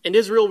 and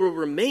Israel will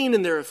remain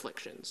in their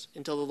afflictions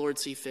until the Lord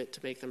see fit to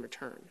make them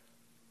return.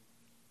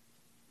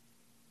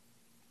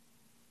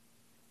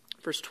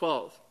 Verse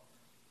 12.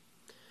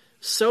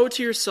 Sow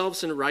to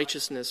yourselves in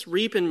righteousness,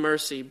 reap in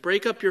mercy,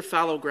 break up your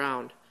fallow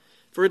ground,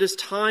 for it is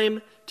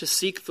time to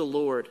seek the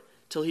Lord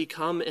till he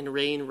come and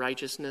rain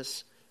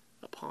righteousness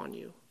upon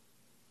you.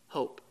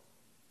 Hope.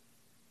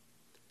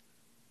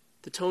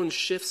 The tone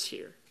shifts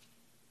here.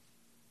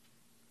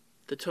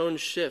 The tone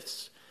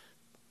shifts.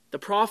 The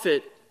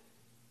prophet,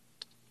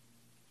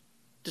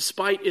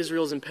 despite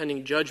Israel's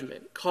impending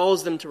judgment,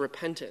 calls them to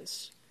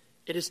repentance.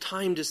 It is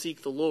time to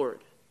seek the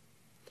Lord.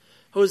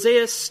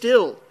 Hosea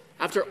still,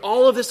 after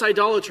all of this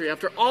idolatry,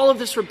 after all of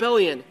this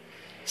rebellion,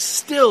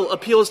 still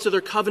appeals to their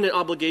covenant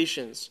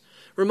obligations,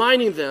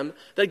 reminding them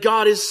that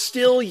God is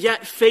still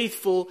yet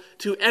faithful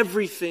to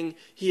everything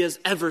he has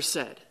ever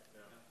said.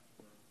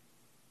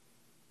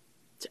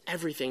 To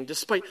everything,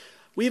 despite...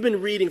 We've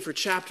been reading for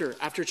chapter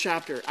after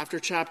chapter after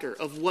chapter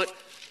of what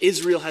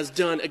Israel has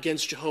done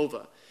against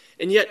Jehovah.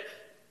 And yet,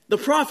 the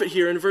prophet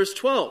here in verse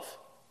 12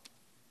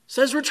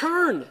 says,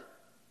 return.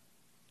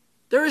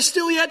 There is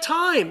still yet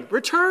time.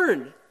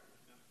 Return.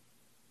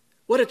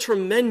 What a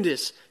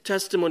tremendous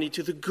testimony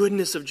to the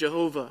goodness of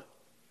Jehovah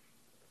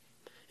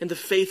and the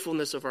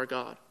faithfulness of our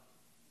God.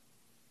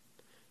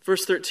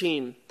 Verse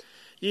 13,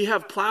 ye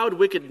have plowed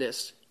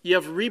wickedness, ye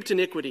have reaped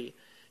iniquity,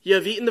 ye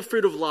have eaten the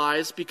fruit of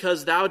lies,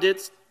 because thou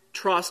didst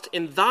trust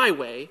in thy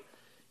way,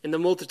 in the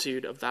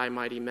multitude of thy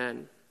mighty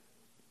men.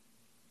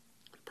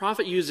 The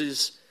prophet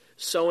uses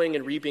sowing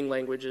and reaping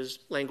language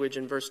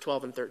in verse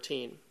 12 and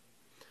 13.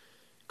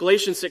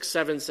 Galatians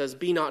 6:7 says,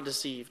 be not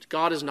deceived,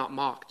 God is not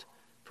mocked,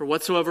 for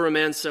whatsoever a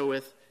man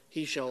soweth,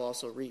 he shall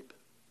also reap.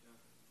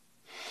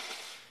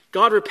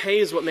 God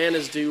repays what man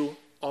is due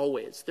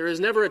always. There is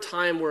never a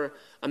time where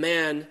a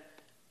man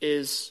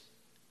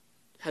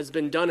has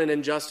been done an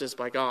injustice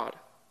by God.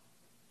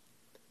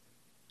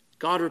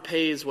 God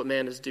repays what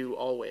man is due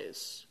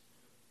always.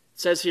 It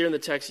says here in the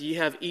text, ye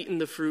have eaten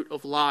the fruit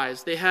of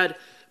lies. They had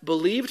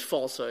believed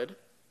falsehood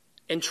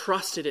and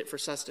trusted it for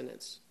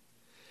sustenance.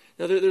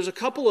 Now there's a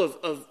couple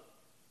of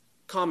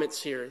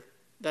comments here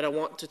that I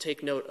want to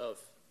take note of.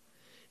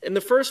 In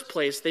the first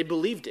place, they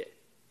believed it.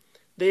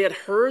 They had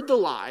heard the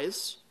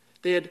lies.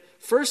 They had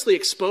firstly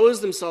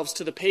exposed themselves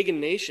to the pagan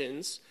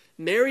nations,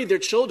 married their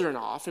children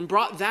off, and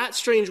brought that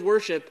strange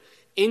worship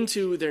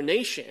into their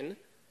nation.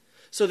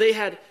 So they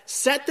had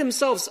set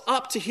themselves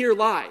up to hear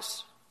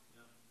lies.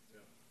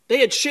 They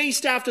had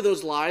chased after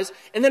those lies,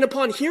 and then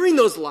upon hearing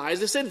those lies,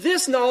 they said,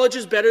 this knowledge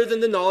is better than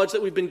the knowledge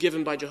that we've been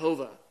given by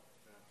Jehovah.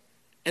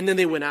 And then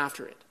they went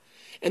after it.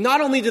 And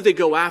not only did they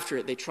go after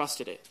it, they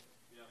trusted it.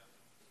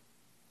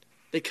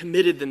 They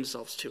committed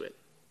themselves to it.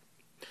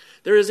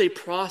 There is a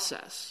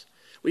process.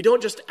 We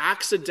don't just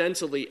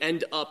accidentally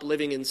end up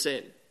living in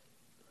sin.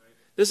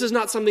 This is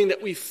not something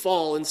that we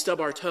fall and stub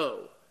our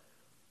toe.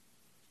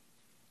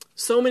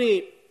 So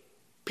many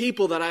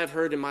people that I have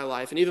heard in my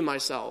life, and even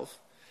myself,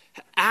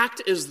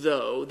 act as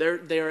though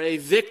they are a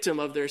victim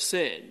of their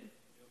sin.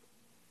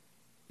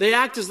 They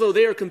act as though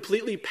they are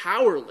completely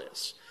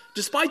powerless,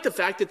 despite the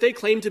fact that they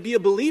claim to be a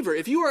believer.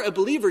 If you are a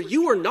believer,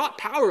 you are not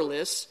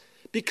powerless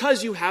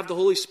because you have the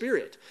Holy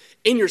Spirit.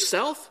 In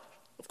yourself,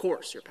 of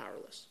course, you're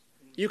powerless.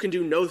 You can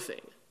do no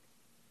thing.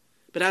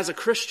 But as a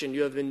Christian,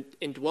 you have been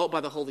indwelt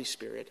by the Holy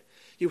Spirit.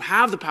 You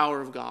have the power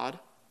of God.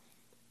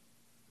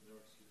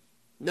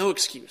 No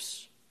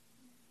excuse.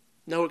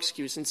 No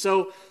excuse. And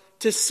so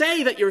to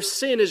say that your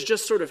sin is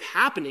just sort of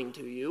happening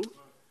to you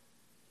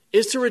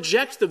is to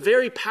reject the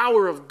very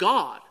power of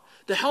God,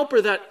 the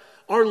helper that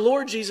our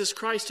Lord Jesus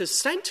Christ has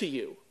sent to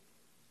you.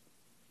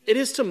 It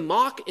is to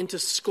mock and to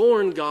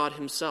scorn God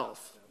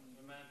himself.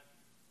 Amen.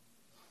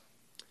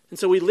 And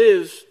so we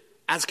live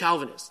as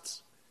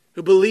Calvinists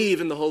who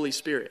believe in the Holy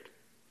Spirit.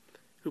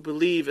 Who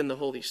believe in the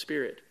Holy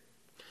Spirit.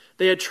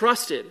 They had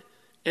trusted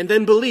and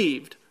then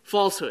believed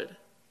falsehood.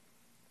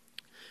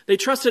 They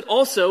trusted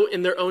also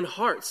in their own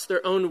hearts,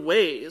 their own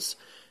ways.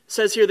 It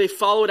says here they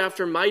followed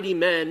after mighty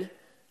men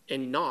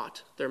and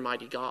not their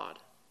mighty God.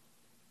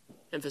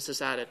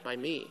 emphasis added, by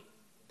me.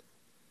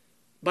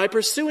 By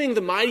pursuing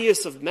the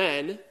mightiest of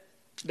men,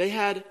 they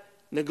had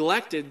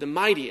neglected the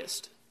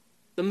mightiest,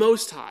 the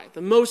Most High,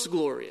 the most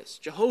glorious,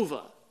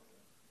 Jehovah.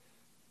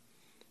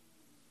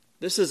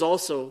 This is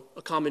also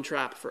a common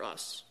trap for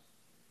us.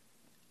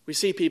 We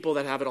see people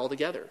that have it all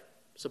together,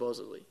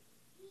 supposedly,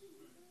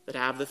 that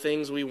have the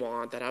things we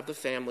want, that have the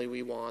family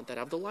we want, that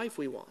have the life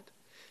we want.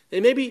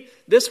 And maybe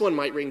this one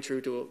might ring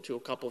true to a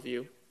couple of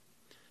you.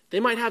 They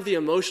might have the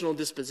emotional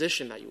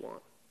disposition that you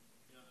want.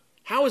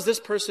 How is this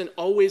person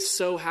always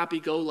so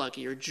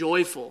happy-go-lucky or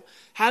joyful?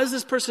 How does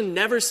this person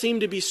never seem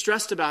to be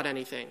stressed about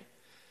anything?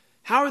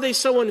 How are they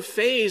so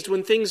unfazed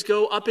when things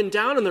go up and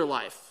down in their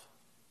life?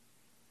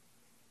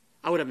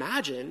 I would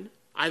imagine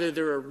either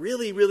they're a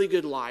really, really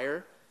good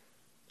liar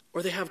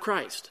or they have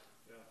Christ.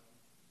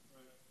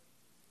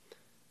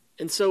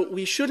 And so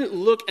we shouldn't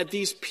look at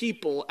these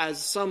people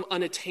as some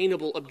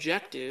unattainable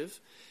objective,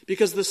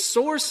 because the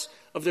source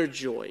of their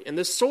joy and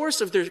the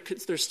source of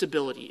their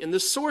stability and the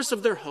source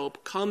of their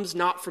hope comes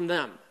not from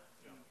them.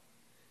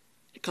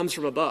 It comes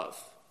from above.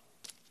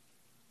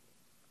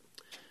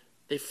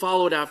 They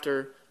followed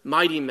after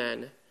mighty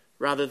men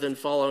rather than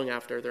following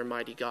after their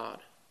mighty God.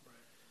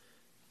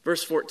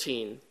 Verse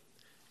 14,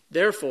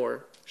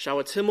 therefore shall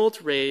a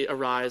tumult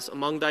arise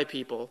among thy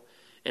people,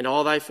 and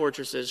all thy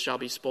fortresses shall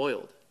be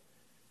spoiled.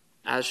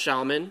 As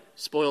Shalman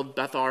spoiled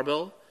Beth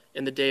Arbel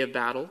in the day of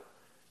battle,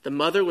 the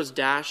mother was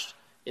dashed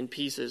in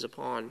pieces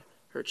upon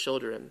her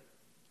children.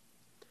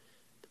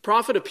 The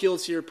prophet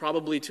appeals here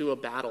probably to a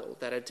battle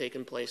that had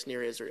taken place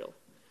near Israel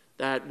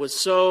that was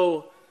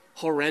so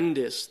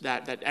horrendous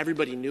that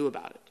everybody knew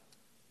about it.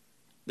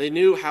 They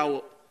knew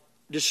how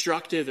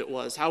destructive it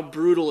was, how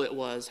brutal it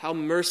was, how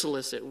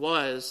merciless it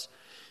was.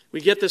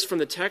 We get this from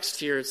the text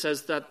here. It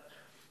says that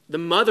the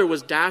mother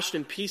was dashed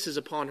in pieces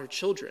upon her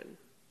children.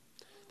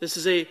 This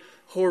is a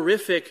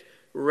horrific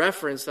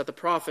reference that the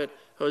prophet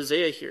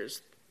Hosea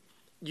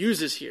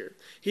uses here.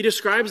 He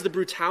describes the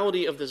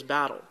brutality of this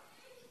battle.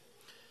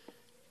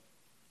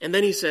 And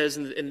then he says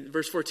in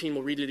verse 14,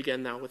 we'll read it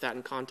again now with that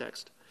in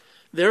context.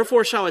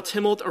 Therefore shall a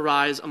tumult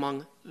arise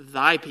among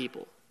thy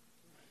people.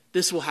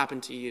 This will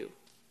happen to you.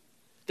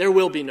 There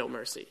will be no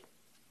mercy.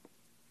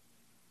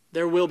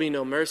 There will be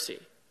no mercy.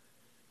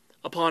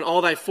 Upon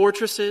all thy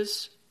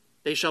fortresses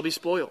they shall be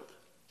spoiled.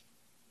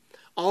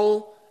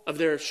 All of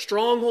their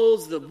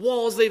strongholds, the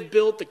walls they've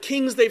built, the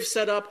kings they've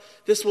set up,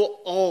 this will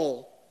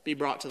all be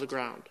brought to the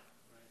ground.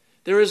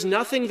 There is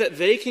nothing that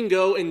they can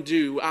go and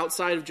do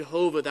outside of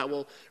Jehovah that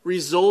will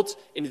result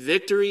in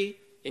victory,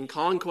 in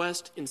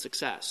conquest, in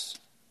success.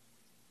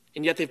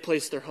 And yet they've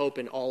placed their hope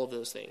in all of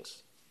those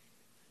things,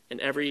 in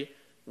every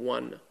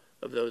one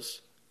of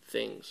those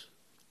things.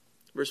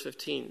 Verse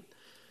 15,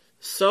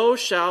 so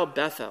shall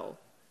Bethel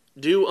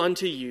do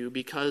unto you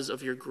because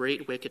of your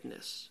great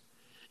wickedness.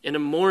 In a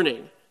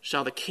morning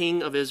shall the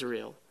king of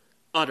Israel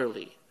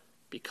utterly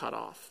be cut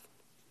off.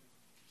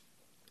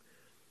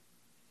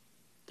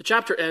 The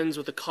chapter ends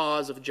with the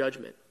cause of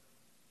judgment.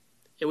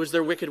 It was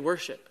their wicked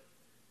worship.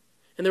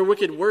 And their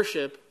wicked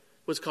worship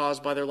was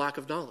caused by their lack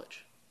of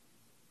knowledge.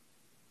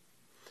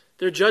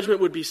 Their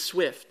judgment would be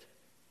swift.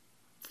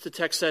 The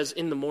text says,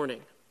 in the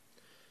morning.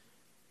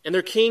 And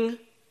their king,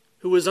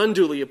 who was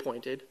unduly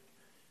appointed,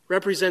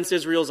 represents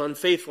Israel's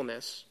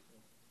unfaithfulness,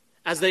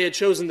 as they had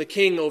chosen the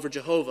king over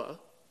Jehovah.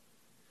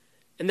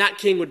 And that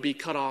king would be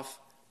cut off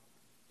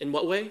in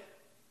what way?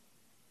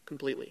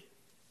 Completely.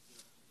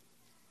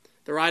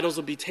 Their idols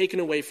would be taken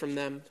away from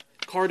them,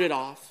 carted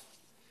off.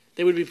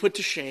 They would be put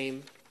to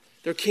shame.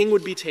 Their king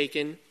would be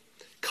taken,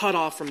 cut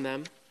off from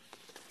them.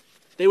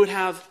 They would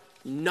have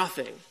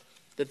nothing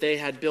that they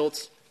had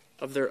built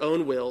of their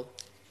own will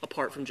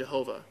apart from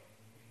Jehovah.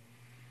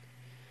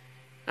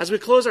 As we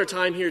close our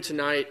time here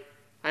tonight,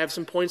 I have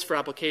some points for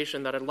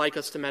application that I'd like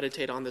us to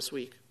meditate on this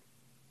week.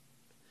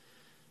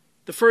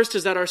 The first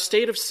is that our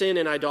state of sin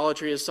and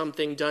idolatry is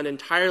something done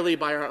entirely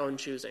by our own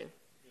choosing.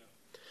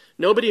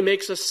 Nobody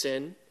makes us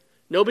sin.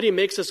 Nobody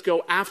makes us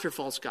go after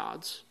false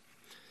gods.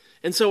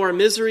 And so our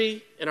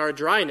misery and our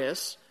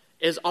dryness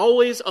is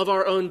always of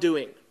our own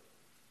doing.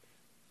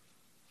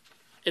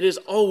 It is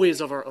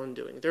always of our own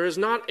doing. There is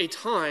not a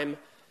time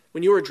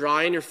when you are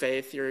dry in your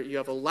faith, you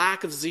have a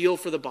lack of zeal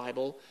for the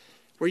Bible,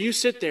 where you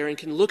sit there and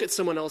can look at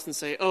someone else and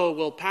say, oh,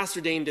 well,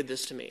 Pastor Dane did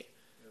this to me.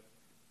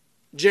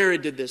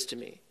 Jared did this to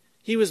me.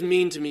 He was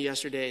mean to me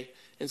yesterday,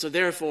 and so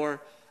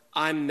therefore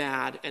I'm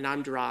mad and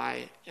I'm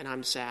dry and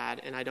I'm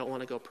sad and I don't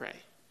want to go pray.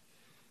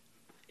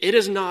 It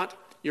is not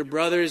your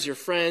brothers, your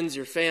friends,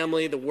 your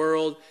family, the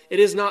world. It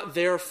is not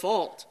their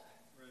fault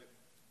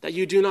that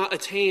you do not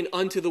attain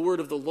unto the word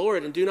of the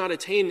Lord and do not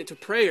attain to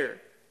prayer.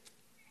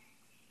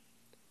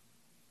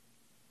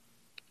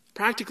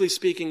 Practically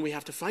speaking, we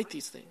have to fight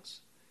these things.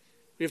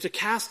 We have to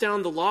cast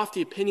down the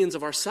lofty opinions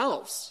of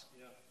ourselves,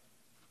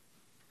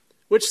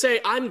 which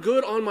say, I'm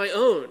good on my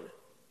own.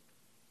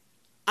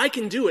 I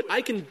can do it.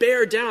 I can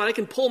bear down. I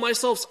can pull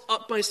myself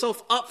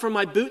up from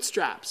my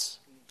bootstraps.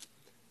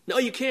 No,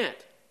 you can't.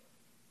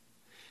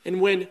 And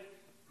when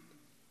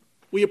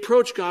we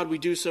approach God, we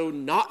do so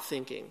not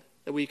thinking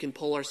that we can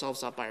pull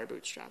ourselves up by our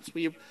bootstraps.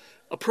 We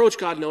approach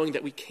God knowing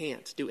that we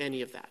can't do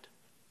any of that.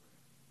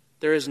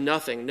 There is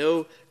nothing,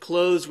 no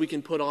clothes we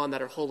can put on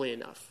that are holy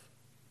enough.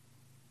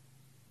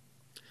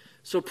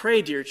 So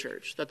pray, dear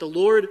church, that the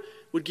Lord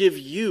would give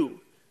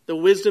you the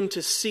wisdom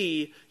to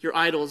see your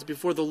idols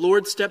before the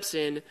Lord steps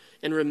in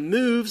and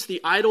removes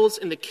the idols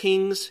and the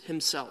kings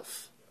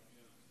himself.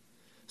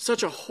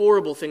 Such a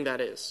horrible thing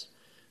that is.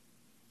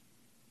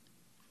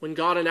 When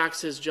God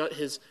enacts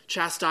his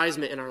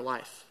chastisement in our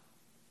life.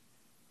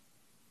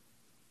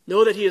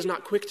 Know that he is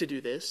not quick to do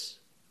this.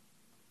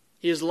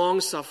 He is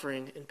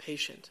long-suffering and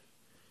patient.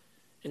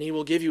 And he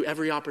will give you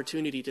every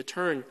opportunity to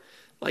turn,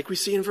 like we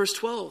see in verse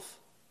 12.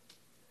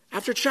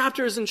 After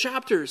chapters and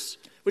chapters,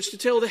 which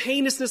detail the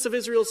heinousness of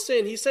Israel's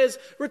sin, he says,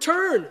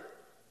 return.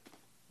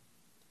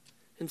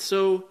 And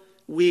so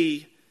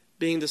we,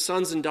 being the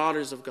sons and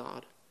daughters of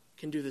God,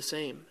 can do the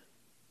same.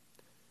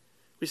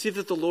 We see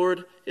that the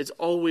Lord is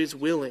always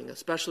willing,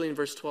 especially in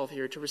verse 12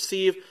 here, to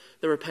receive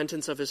the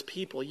repentance of his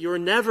people. You are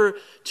never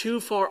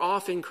too far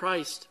off in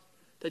Christ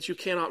that you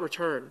cannot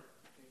return.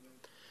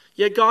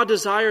 Yet God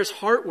desires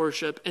heart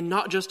worship and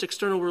not just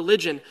external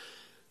religion.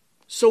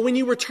 So when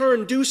you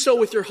return, do so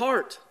with your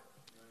heart.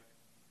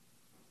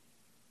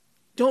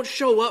 Don't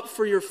show up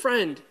for your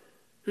friend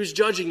who's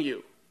judging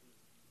you,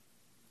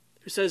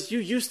 who says, you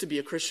used to be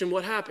a Christian,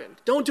 what happened?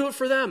 Don't do it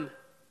for them.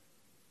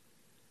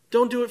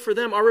 Don't do it for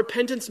them. Our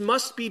repentance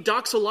must be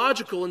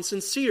doxological and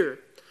sincere,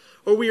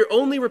 or we are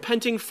only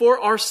repenting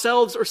for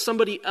ourselves or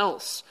somebody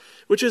else,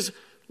 which is,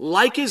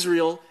 like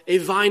Israel, a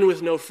vine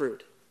with no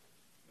fruit.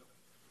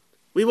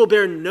 We will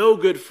bear no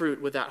good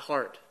fruit with that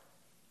heart.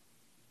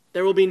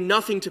 There will be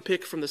nothing to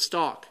pick from the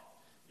stalk.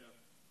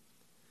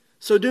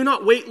 So do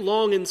not wait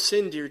long in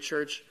sin, dear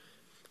church,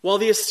 while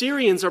the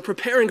Assyrians are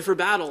preparing for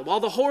battle, while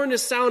the horn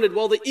is sounded,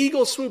 while the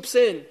eagle swoops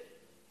in.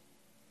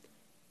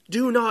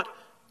 Do not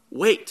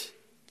wait.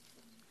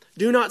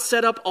 Do not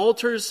set up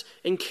altars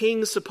and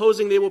kings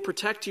supposing they will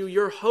protect you.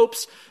 Your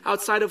hopes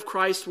outside of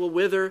Christ will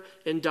wither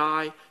and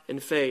die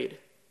and fade.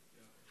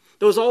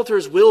 Those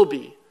altars will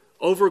be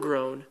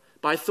overgrown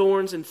by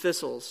thorns and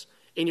thistles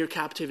in your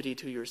captivity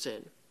to your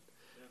sin.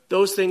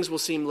 Those things will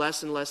seem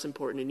less and less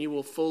important, and you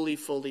will fully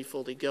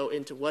go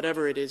into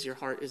whatever it is your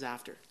heart is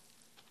after.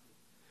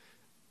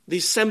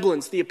 The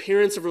semblance, the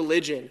appearance of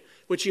religion,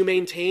 which you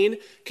maintain,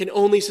 can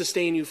only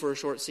sustain you for a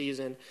short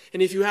season.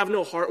 And if you have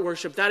no heart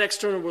worship, that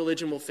external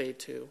religion will fade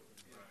too.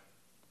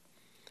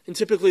 And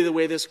typically the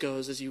way this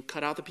goes is you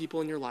cut out the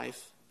people in your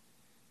life,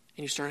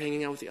 and you start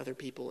hanging out with the other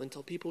people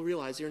until people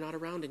realize you're not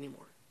around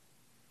anymore.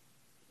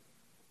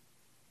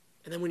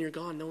 And then when you're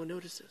gone, no one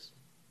notices.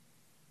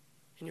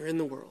 And you're in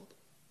the world.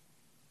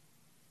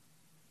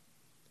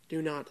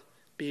 Do not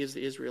be as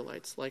the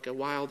Israelites, like a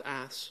wild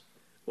ass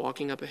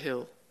walking up a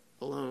hill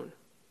alone.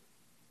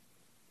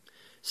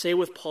 Say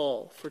with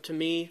Paul, for to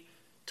me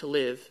to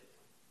live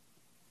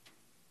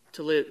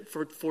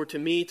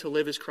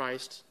is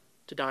Christ,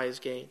 to die is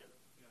gain.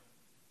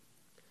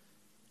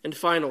 And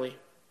finally,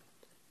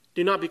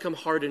 do not become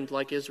hardened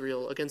like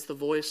Israel against the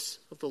voice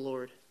of the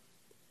Lord.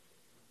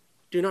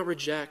 Do not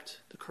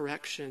reject the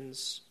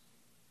corrections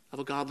of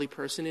a godly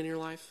person in your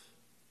life,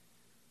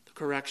 the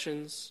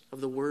corrections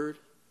of the word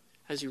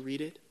as you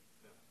read it.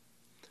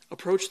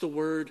 Approach the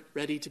word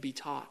ready to be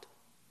taught.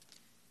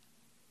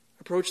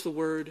 Approach the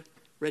word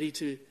ready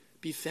to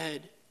be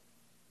fed.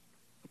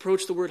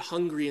 Approach the word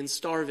hungry and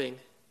starving,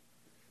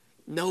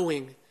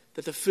 knowing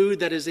that the food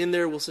that is in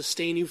there will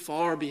sustain you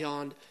far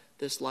beyond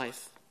this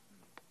life.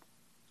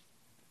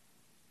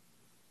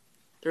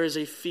 There is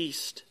a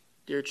feast,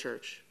 dear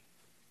church.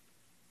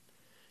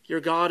 Your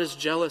God is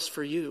jealous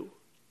for you.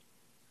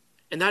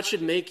 And that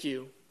should make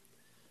you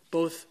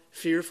both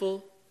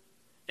fearful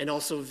and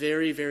also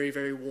very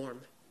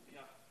warm.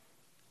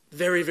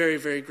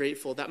 Very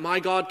grateful that my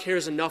God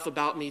cares enough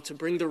about me to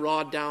bring the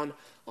rod down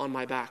on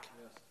my back.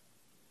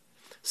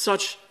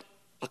 Such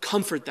a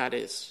comfort that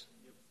is.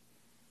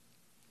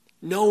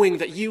 Knowing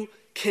that you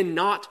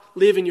cannot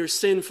live in your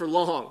sin for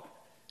long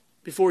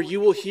before you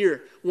will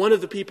hear one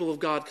of the people of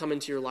God come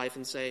into your life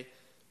and say,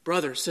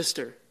 brother,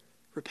 sister,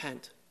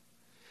 repent.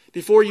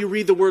 Before you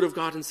read the word of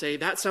God and say,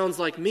 that sounds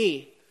like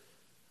me.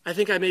 I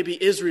think I may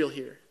be Israel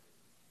here.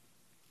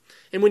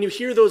 And when you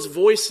hear those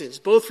voices,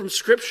 both from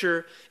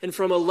Scripture and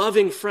from a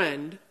loving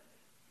friend,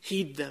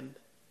 heed them.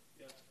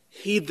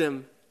 Heed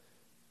them.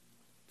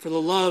 For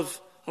the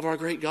love of our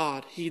great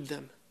God, heed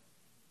them.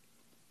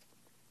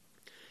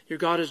 Your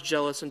God is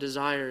jealous and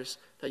desires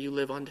that you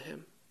live unto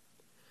him.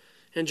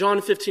 In John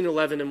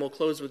 15:11, and we'll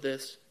close with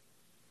this,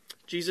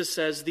 Jesus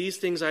says, these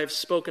things I have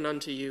spoken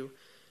unto you,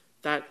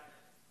 that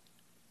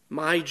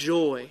my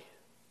joy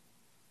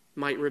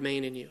might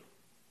remain in you,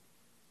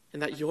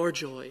 and that your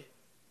joy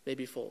may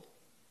be full.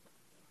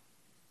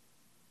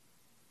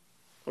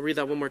 I'll read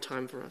that one more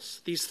time for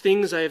us. These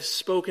things I have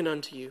spoken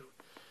unto you,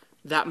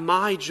 that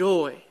my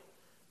joy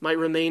might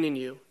remain in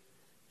you,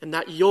 and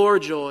that your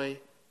joy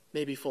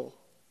may be full.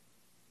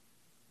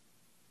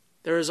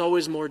 There is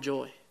always more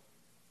joy.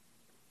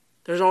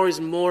 There's always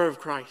more of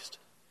Christ.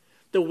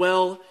 The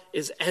well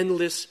is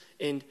endless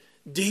and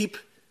deep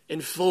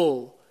and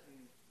full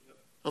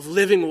of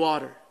living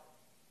water.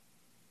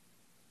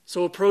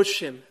 So approach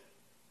him.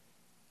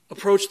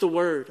 Approach the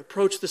Word.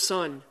 Approach the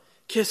Son.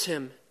 Kiss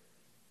him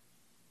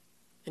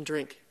and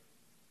drink.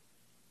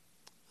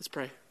 Let's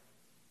pray.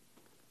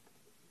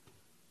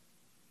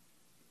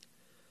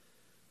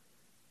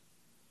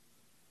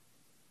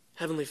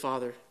 Heavenly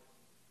Father,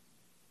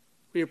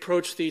 we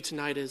approach thee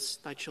tonight as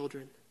thy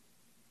children.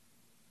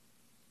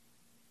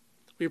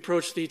 We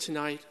approach thee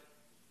tonight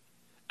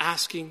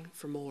asking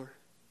for more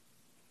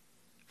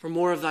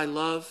of thy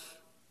love,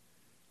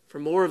 for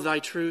more of thy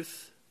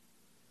truth,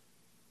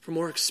 for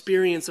more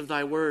experience of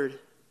thy word.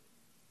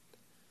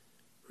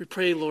 We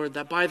pray, Lord,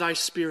 that by thy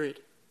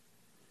Spirit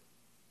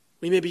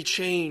we may be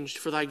changed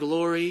for thy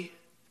glory,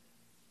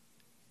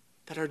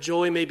 that our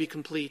joy may be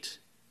complete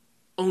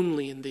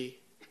only in thee.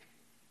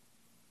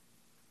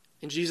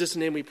 In Jesus'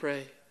 name we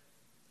pray.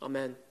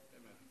 Amen.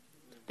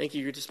 Thank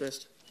you. You're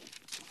dismissed.